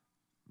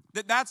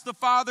that that's the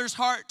Father's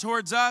heart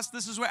towards us.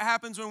 This is what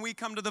happens when we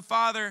come to the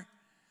Father.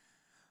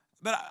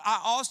 But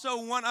I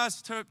also want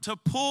us to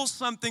pull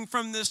something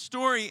from this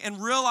story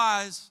and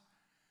realize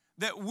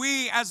that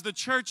we, as the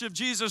church of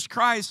Jesus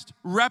Christ,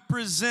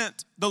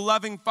 represent the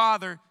loving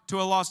Father to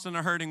a lost and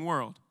a hurting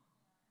world.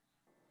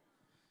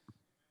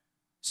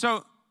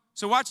 So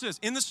watch this.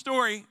 In the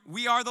story,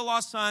 we are the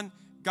lost son.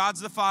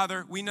 God's the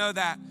Father. We know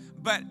that.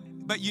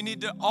 But you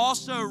need to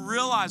also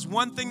realize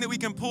one thing that we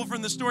can pull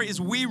from the story is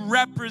we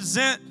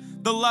represent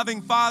the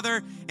loving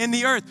Father in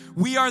the earth.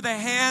 We are the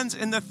hands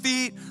and the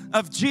feet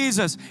of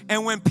Jesus.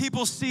 And when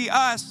people see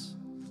us,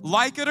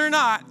 like it or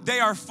not, they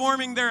are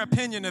forming their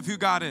opinion of who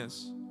God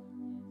is.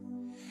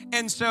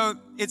 And so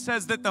it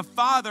says that the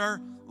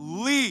Father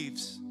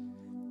leaves.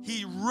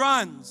 He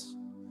runs.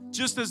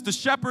 Just as the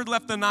shepherd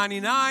left the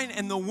 99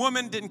 and the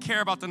woman didn't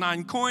care about the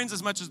 9 coins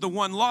as much as the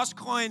one lost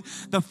coin,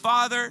 the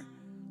Father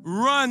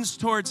runs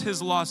towards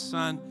his lost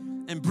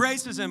son,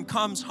 embraces him,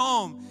 comes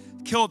home,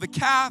 kill the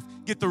calf,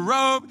 get the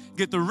robe,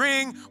 get the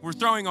ring. We're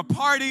throwing a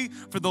party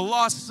for the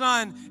lost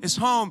son is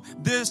home.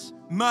 This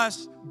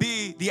must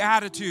be the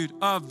attitude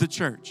of the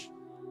church.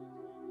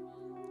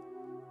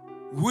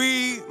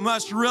 We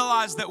must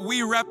realize that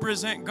we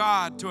represent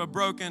God to a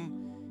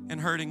broken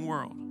and hurting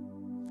world.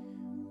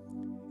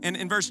 And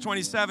in verse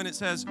 27, it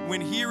says, when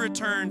he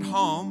returned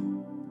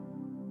home,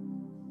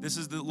 this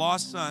is the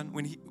lost son,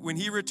 when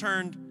he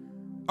returned,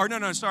 I'm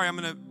going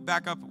to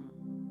back up.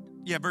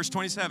 Yeah, verse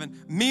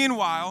 27.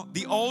 Meanwhile,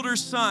 the older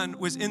son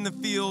was in the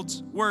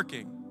fields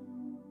working.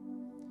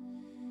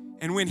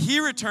 And when he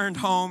returned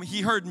home,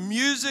 he heard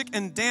music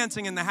and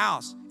dancing in the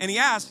house. And he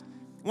asked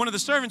one of the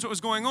servants what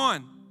was going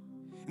on.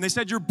 And they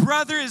said, your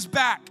brother is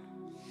back,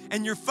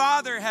 and your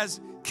father has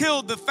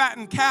killed the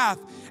fattened calf,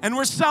 and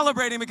we're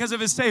celebrating because of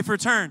his safe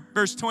return.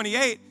 Verse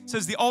 28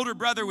 says the older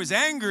brother was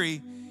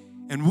angry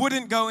and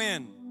wouldn't go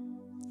in.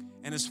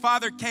 And his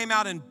father came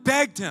out and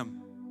begged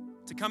him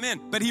to come in.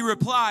 But he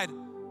replied,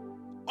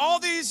 all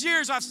these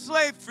years I've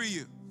slaved for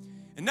you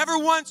and never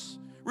once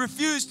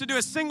refused to do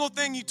a single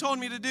thing you told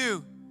me to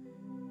do.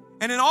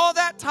 And in all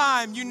that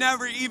time, you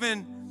never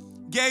even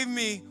gave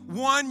me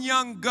one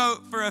young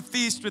goat for a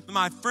feast with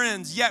my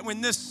friends. Yet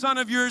when this son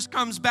of yours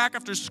comes back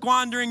after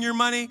squandering your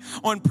money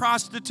on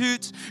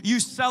prostitutes, you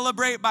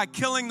celebrate by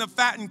killing the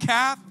fattened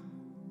calf.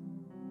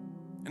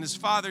 And his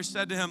father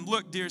said to him,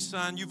 look, dear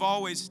son, you've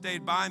always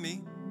stayed by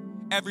me.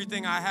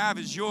 Everything I have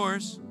is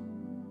yours.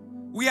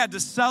 We had to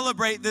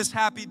celebrate this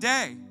happy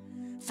day,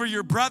 for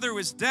your brother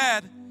was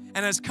dead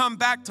and has come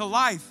back to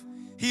life.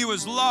 He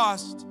was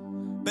lost,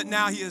 but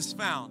now he is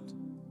found.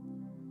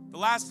 The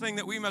last thing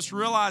that we must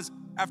realize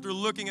after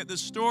looking at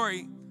this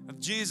story of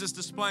Jesus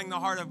displaying the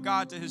heart of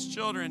God to his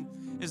children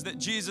is that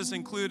Jesus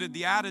included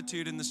the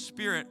attitude and the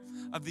spirit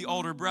of the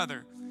older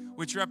brother,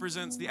 which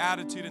represents the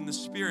attitude and the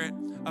spirit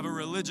of a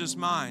religious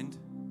mind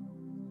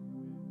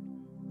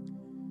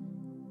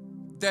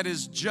that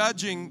is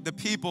judging the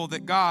people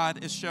that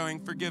God is showing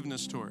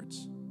forgiveness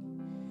towards.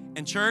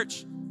 And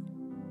church,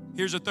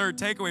 here's a third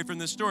takeaway from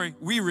this story.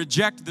 We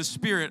reject the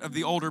spirit of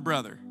the older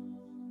brother.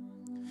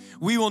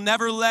 We will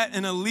never let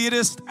an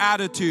elitist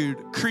attitude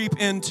creep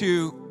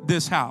into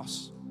this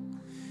house.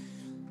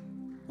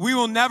 We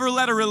will never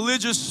let a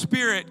religious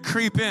spirit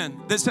creep in.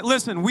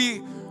 Listen,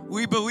 we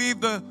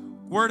believe the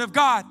Word of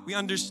God. We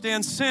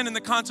understand sin and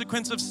the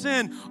consequence of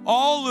sin.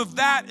 All of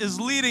that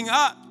is leading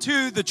up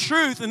to the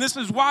truth. And this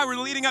is why we're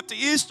leading up to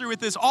Easter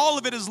with this. All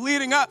of it is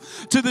leading up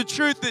to the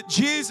truth that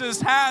Jesus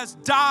has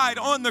died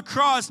on the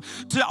cross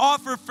to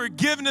offer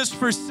forgiveness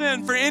for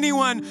sin for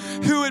anyone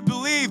who would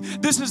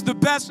believe. This is the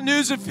best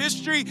news of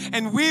history,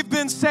 and we've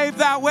been saved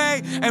that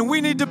way. And we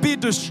need to be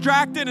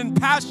distracted and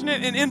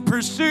passionate and in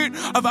pursuit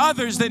of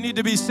others that need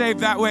to be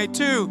saved that way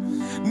too.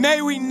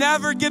 May we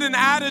never get an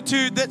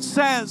attitude that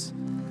says,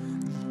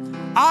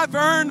 I've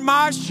earned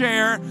my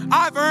share.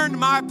 I've earned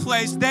my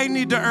place. They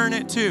need to earn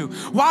it too.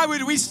 Why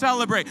would we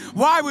celebrate?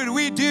 Why would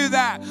we do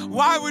that?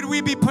 Why would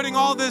we be putting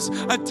all this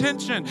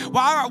attention?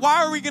 Why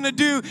are we going to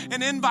do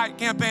an invite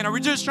campaign? Are we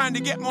just trying to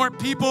get more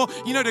people,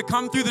 to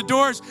come through the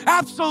doors?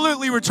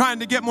 Absolutely, we're trying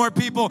to get more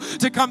people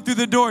to come through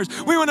the doors.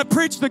 We want to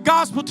preach the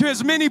gospel to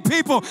as many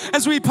people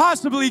as we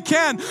possibly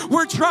can.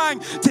 We're trying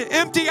to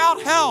empty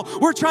out hell.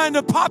 We're trying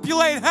to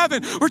populate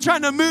heaven. We're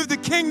trying to move the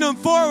kingdom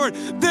forward.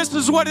 This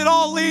is what it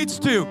all leads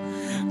to.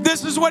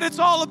 This is what it's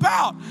all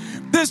about.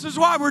 This is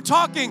why we're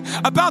talking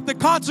about the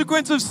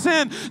consequence of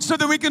sin so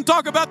that we can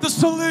talk about the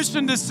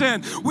solution to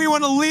sin. We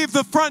want to leave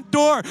the front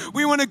door.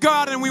 We want to go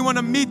out and we want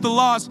to meet the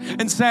lost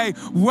and say,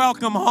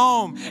 welcome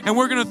home. And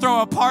we're going to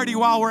throw a party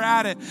while we're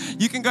at it.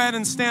 You can go ahead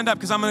and stand up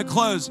because I'm going to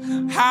close.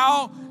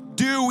 How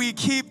do we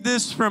keep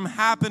this from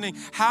happening?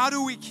 How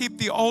do we keep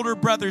the older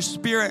brother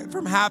spirit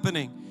from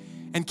happening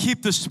and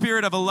keep the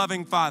spirit of a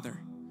loving father?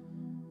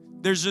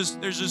 There's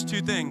just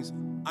two things.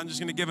 I'm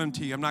just going to give them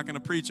to you. I'm not going to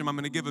preach them. I'm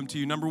going to give them to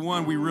you. Number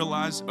one, we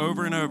realize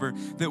over and over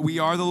that we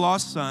are the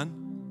lost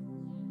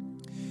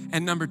son.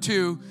 And number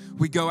two,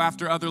 we go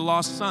after other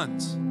lost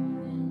sons.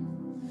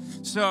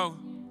 So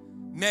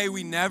may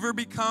we never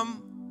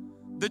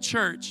become the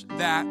church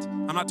that,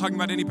 I'm not talking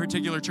about any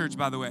particular church,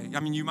 by the way. I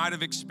mean, you might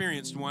have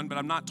experienced one, but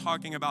I'm not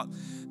talking about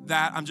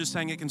that. I'm just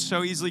saying it can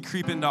so easily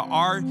creep into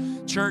our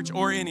church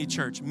or any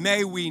church.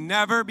 May we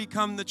never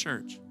become the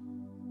church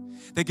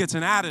that gets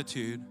an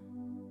attitude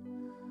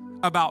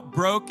about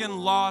broken,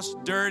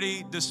 lost,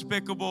 dirty,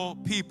 despicable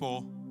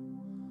people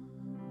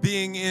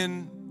being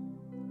in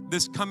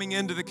this, coming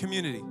into the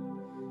community.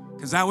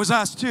 Because that was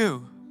us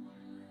too,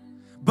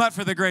 but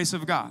for the grace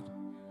of God.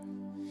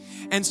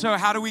 And so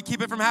how do we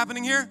keep it from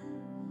happening here?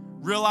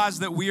 Realize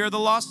that we are the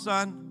lost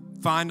son,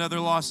 find other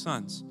lost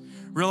sons.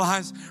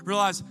 Realize,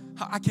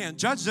 I can't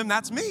judge them,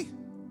 that's me.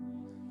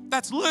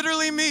 That's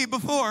literally me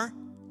before.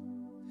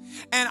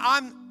 And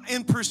I'm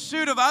in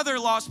pursuit of other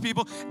lost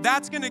people.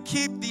 That's gonna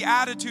keep the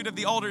attitude of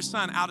the older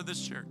son out of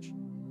this church.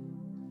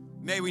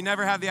 May we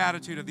never have the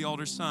attitude of the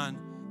older son.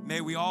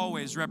 May we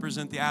always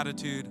represent the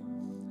attitude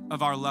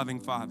of our loving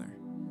Father.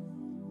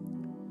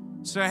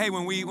 So hey,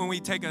 when we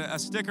take a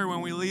sticker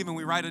when we leave and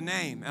we write a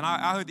name, and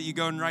I hope that you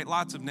go and write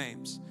lots of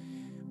names.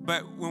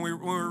 But when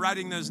we're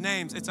writing those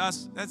names, it's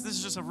us. This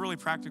is just a really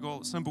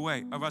practical, simple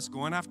way of us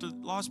going after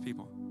lost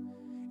people.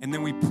 And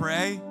then we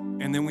pray,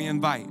 and then we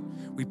invite.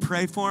 We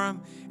pray for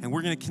them, and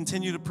we're going to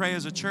continue to pray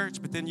as a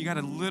church, but then you got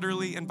to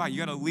literally invite. You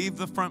got to leave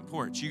the front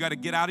porch. You got to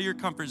get out of your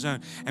comfort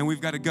zone, and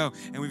we've got to go,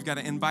 and we've got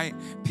to invite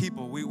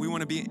people. We want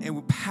to be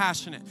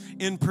passionate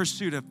in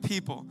pursuit of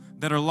people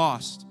that are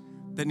lost,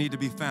 that need to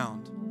be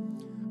found.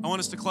 I want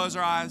us to close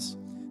our eyes.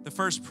 The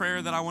first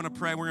prayer that I want to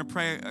pray, we're going to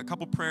pray a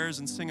couple prayers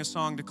and sing a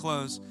song to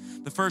close.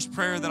 The first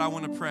prayer that I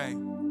want to pray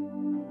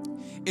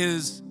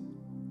is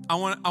I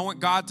want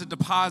God to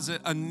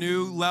deposit a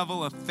new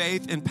level of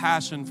faith and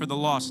passion for the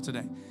lost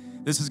today.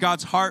 This is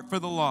God's heart for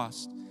the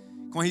lost.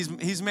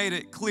 He's made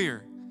it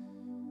clear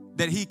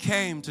that he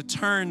came to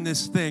turn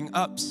this thing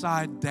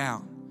upside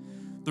down.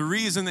 The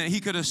reason that he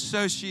could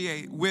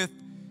associate with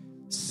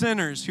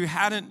sinners who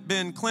hadn't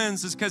been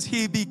cleansed is because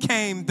he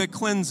became the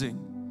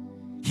cleansing.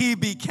 He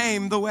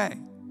became the way.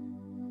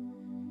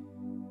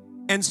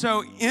 And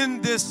so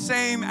in this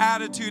same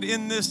attitude,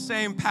 in this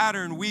same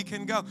pattern, we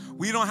can go.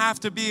 We don't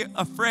have to be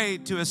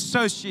afraid to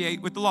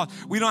associate with the lost.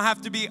 We don't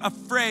have to be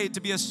afraid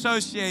to be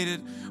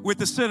associated with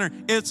the sinner.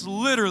 It's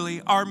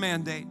literally our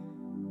mandate.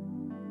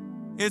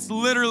 It's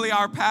literally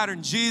our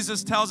pattern.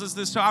 Jesus tells us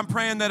this. So I'm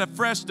praying that a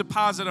fresh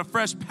deposit, a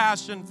fresh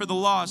passion for the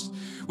lost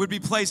would be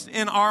placed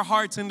in our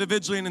hearts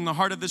individually and in the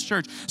heart of this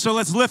church. So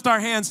let's lift our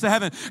hands to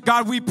heaven.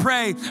 God, we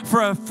pray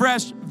for a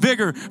fresh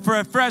vigor, for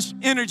a fresh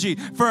energy,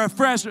 for a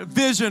fresh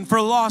vision for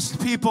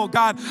lost people.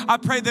 God, I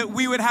pray that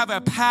we would have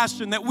a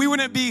passion, that we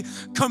wouldn't be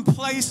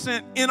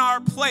complacent in our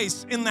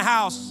place in the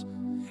house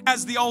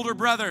as the older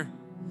brother,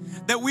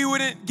 that we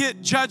wouldn't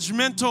get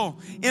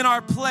judgmental in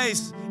our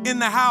place in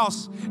the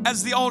house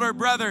as the older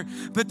brother,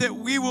 but that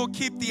we will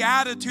keep the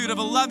attitude of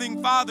a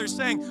loving father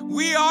saying,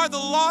 we are the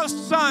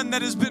lost son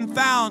that has been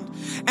found,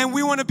 and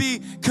we want to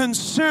be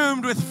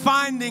consumed with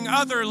finding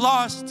other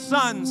lost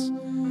sons.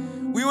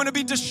 We want to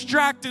be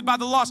distracted by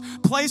the lost.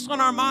 Place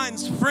on our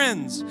minds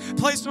friends.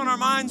 Place on our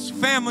minds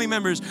family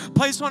members.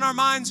 Place on our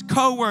minds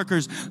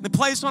co-workers.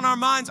 Place on our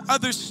minds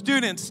other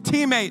students,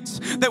 teammates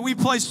that we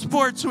play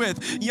sports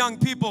with, young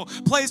people.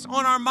 Place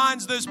on our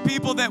minds those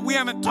people that we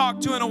haven't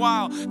talked to in a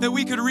while that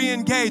we could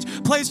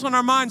re-engage. Place on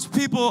our minds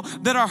people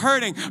that are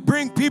hurting.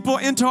 Bring people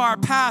into our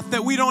path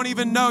that we don't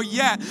even know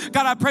yet.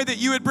 God, I pray that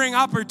you would bring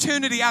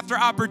opportunity after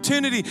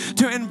opportunity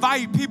to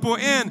invite people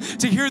in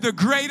to hear the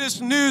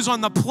greatest news on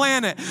the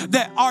planet,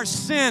 that our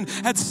sin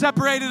had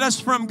separated us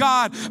from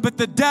God, but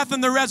the death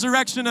and the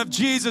resurrection of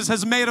Jesus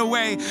has made a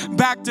way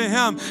back to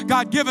him.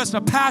 God, give us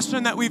a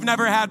passion that we've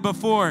never had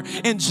before.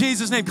 In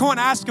Jesus' name, come on,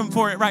 ask him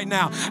for it right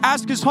now.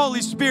 Ask his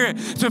Holy Spirit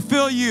to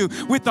fill you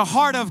with the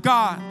heart of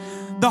God,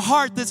 the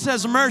heart that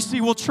says mercy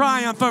will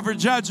triumph over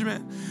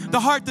judgment, the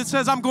heart that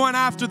says I'm going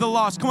after the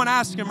lost. Come on,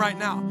 ask him right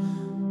now.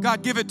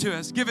 God, give it to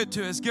us. Give it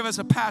to us. Give us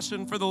a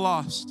passion for the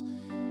lost.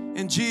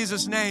 In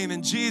Jesus' name,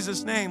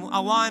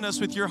 align us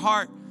with your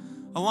heart.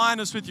 Align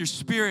us with your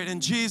spirit in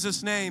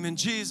Jesus' name, in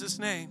Jesus'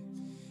 name,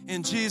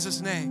 in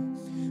Jesus'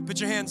 name. Put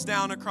your hands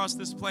down across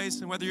this place,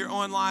 and whether you're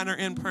online or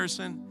in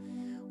person,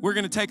 we're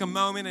going to take a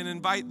moment and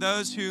invite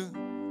those who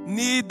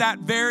need that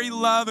very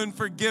love and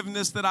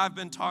forgiveness that I've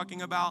been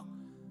talking about.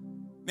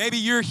 Maybe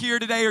you're here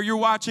today or you're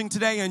watching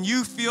today and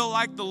you feel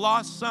like the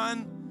lost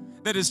son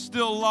that is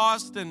still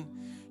lost, and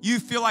you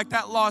feel like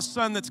that lost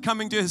son that's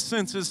coming to his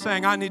senses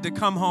saying, I need to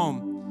come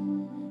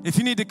home. If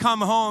you need to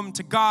come home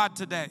to God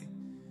today,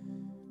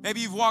 maybe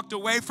you've walked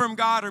away from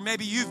God, or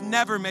maybe you've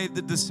never made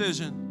the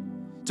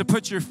decision to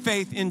put your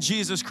faith in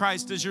Jesus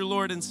Christ as your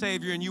Lord and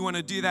Savior, and you want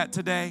to do that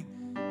today.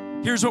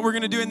 Here's what we're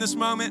going to do in this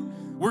moment.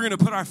 We're going to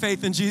put our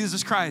faith in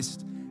Jesus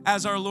Christ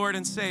as our Lord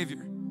and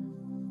Savior.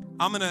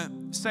 I'm going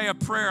to say a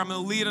prayer. I'm going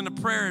to lead in a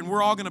prayer, and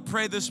we're all going to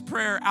pray this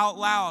prayer out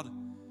loud.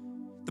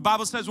 The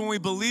Bible says when we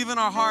believe in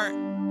our heart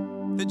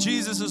that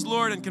Jesus is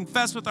Lord and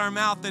confess with our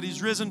mouth that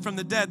he's risen from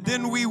the dead,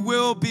 then we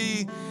will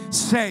be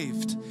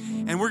saved.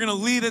 And we're going to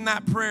lead in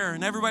that prayer,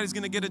 and everybody's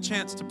going to get a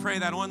chance to pray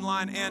that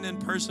online and in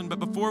person. But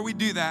before we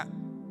do that,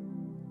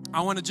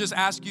 I want to just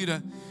ask you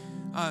to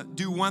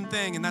do one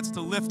thing, and that's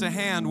to lift a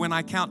hand when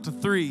I count to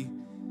 3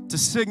 to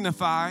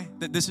signify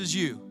that this is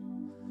you,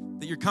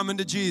 that you're coming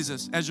to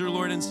Jesus as your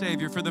Lord and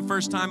Savior for the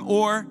first time,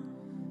 or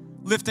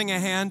lifting a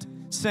hand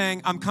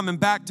saying, I'm coming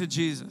back to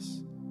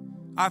Jesus.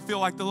 I feel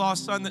like the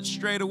lost son that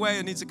strayed away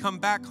and needs to come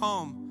back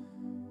home.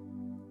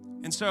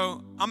 And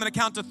so I'm going to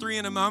count to 3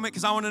 in a moment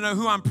because I want to know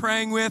who I'm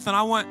praying with, and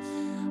I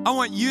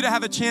want you to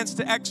have a chance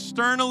to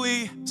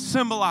externally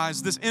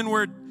symbolize this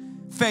inward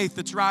faith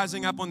that's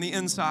rising up on the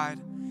inside.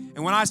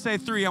 And when I say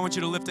 3, I want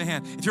you to lift a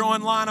hand. If you're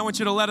online, I want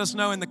you to let us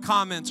know in the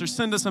comments or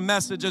send us a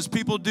message, as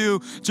people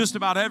do just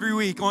about every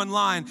week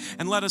online,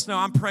 and let us know,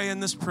 I'm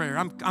praying this prayer.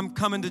 I'm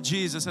coming to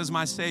Jesus as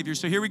my Savior.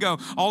 So here we go.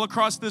 All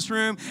across this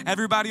room,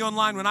 everybody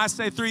online, when I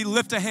say 3,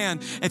 lift a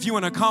hand if you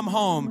want to come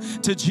home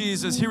to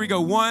Jesus. Here we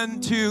go. 1,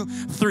 2,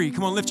 3.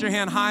 Come on, lift your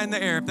hand high in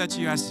the air if that's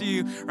you. I see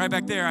you right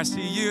back there. I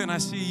see you and I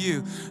see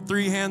you.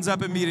 3 hands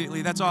up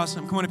immediately. That's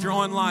awesome. Come on, if you're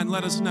online,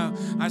 let us know.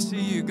 I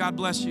see you. God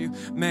bless you.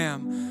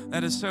 Ma'am,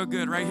 that is so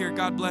good. Right here.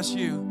 God bless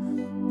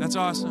you. That's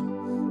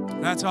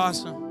awesome. That's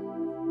awesome.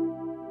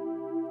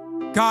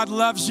 God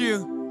loves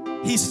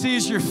you. He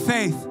sees your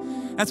faith.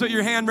 That's what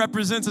your hand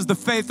represents, is the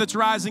faith that's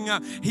rising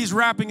up. He's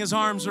wrapping his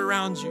arms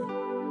around you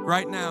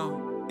right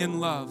now in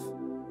love.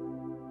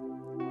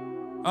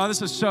 Oh,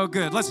 this is so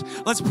good.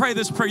 Let's pray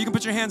this prayer. You can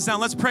put your hands down.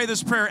 Let's pray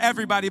this prayer,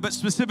 everybody, but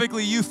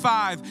specifically you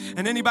 5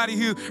 and anybody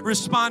who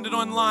responded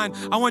online.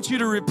 I want you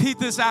to repeat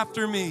this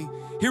after me.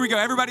 Here we go.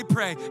 Everybody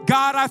pray.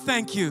 God, I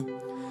thank you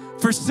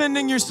for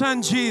sending your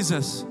son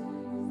Jesus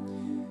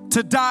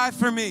to die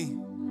for me.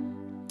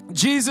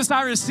 Jesus,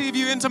 I receive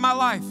you into my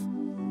life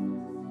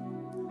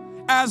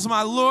as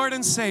my Lord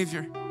and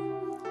Savior.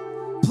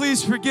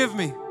 Please forgive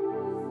me.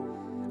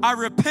 I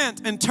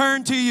repent and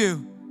turn to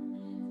you.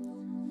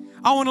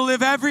 I want to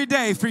live every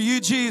day for you,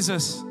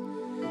 Jesus,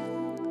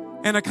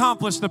 and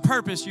accomplish the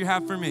purpose you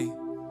have for me.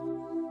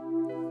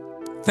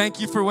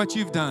 Thank you for what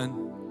you've done.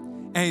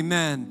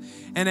 Amen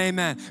and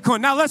amen. Come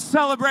on, now let's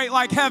celebrate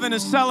like heaven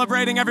is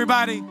celebrating,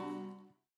 everybody.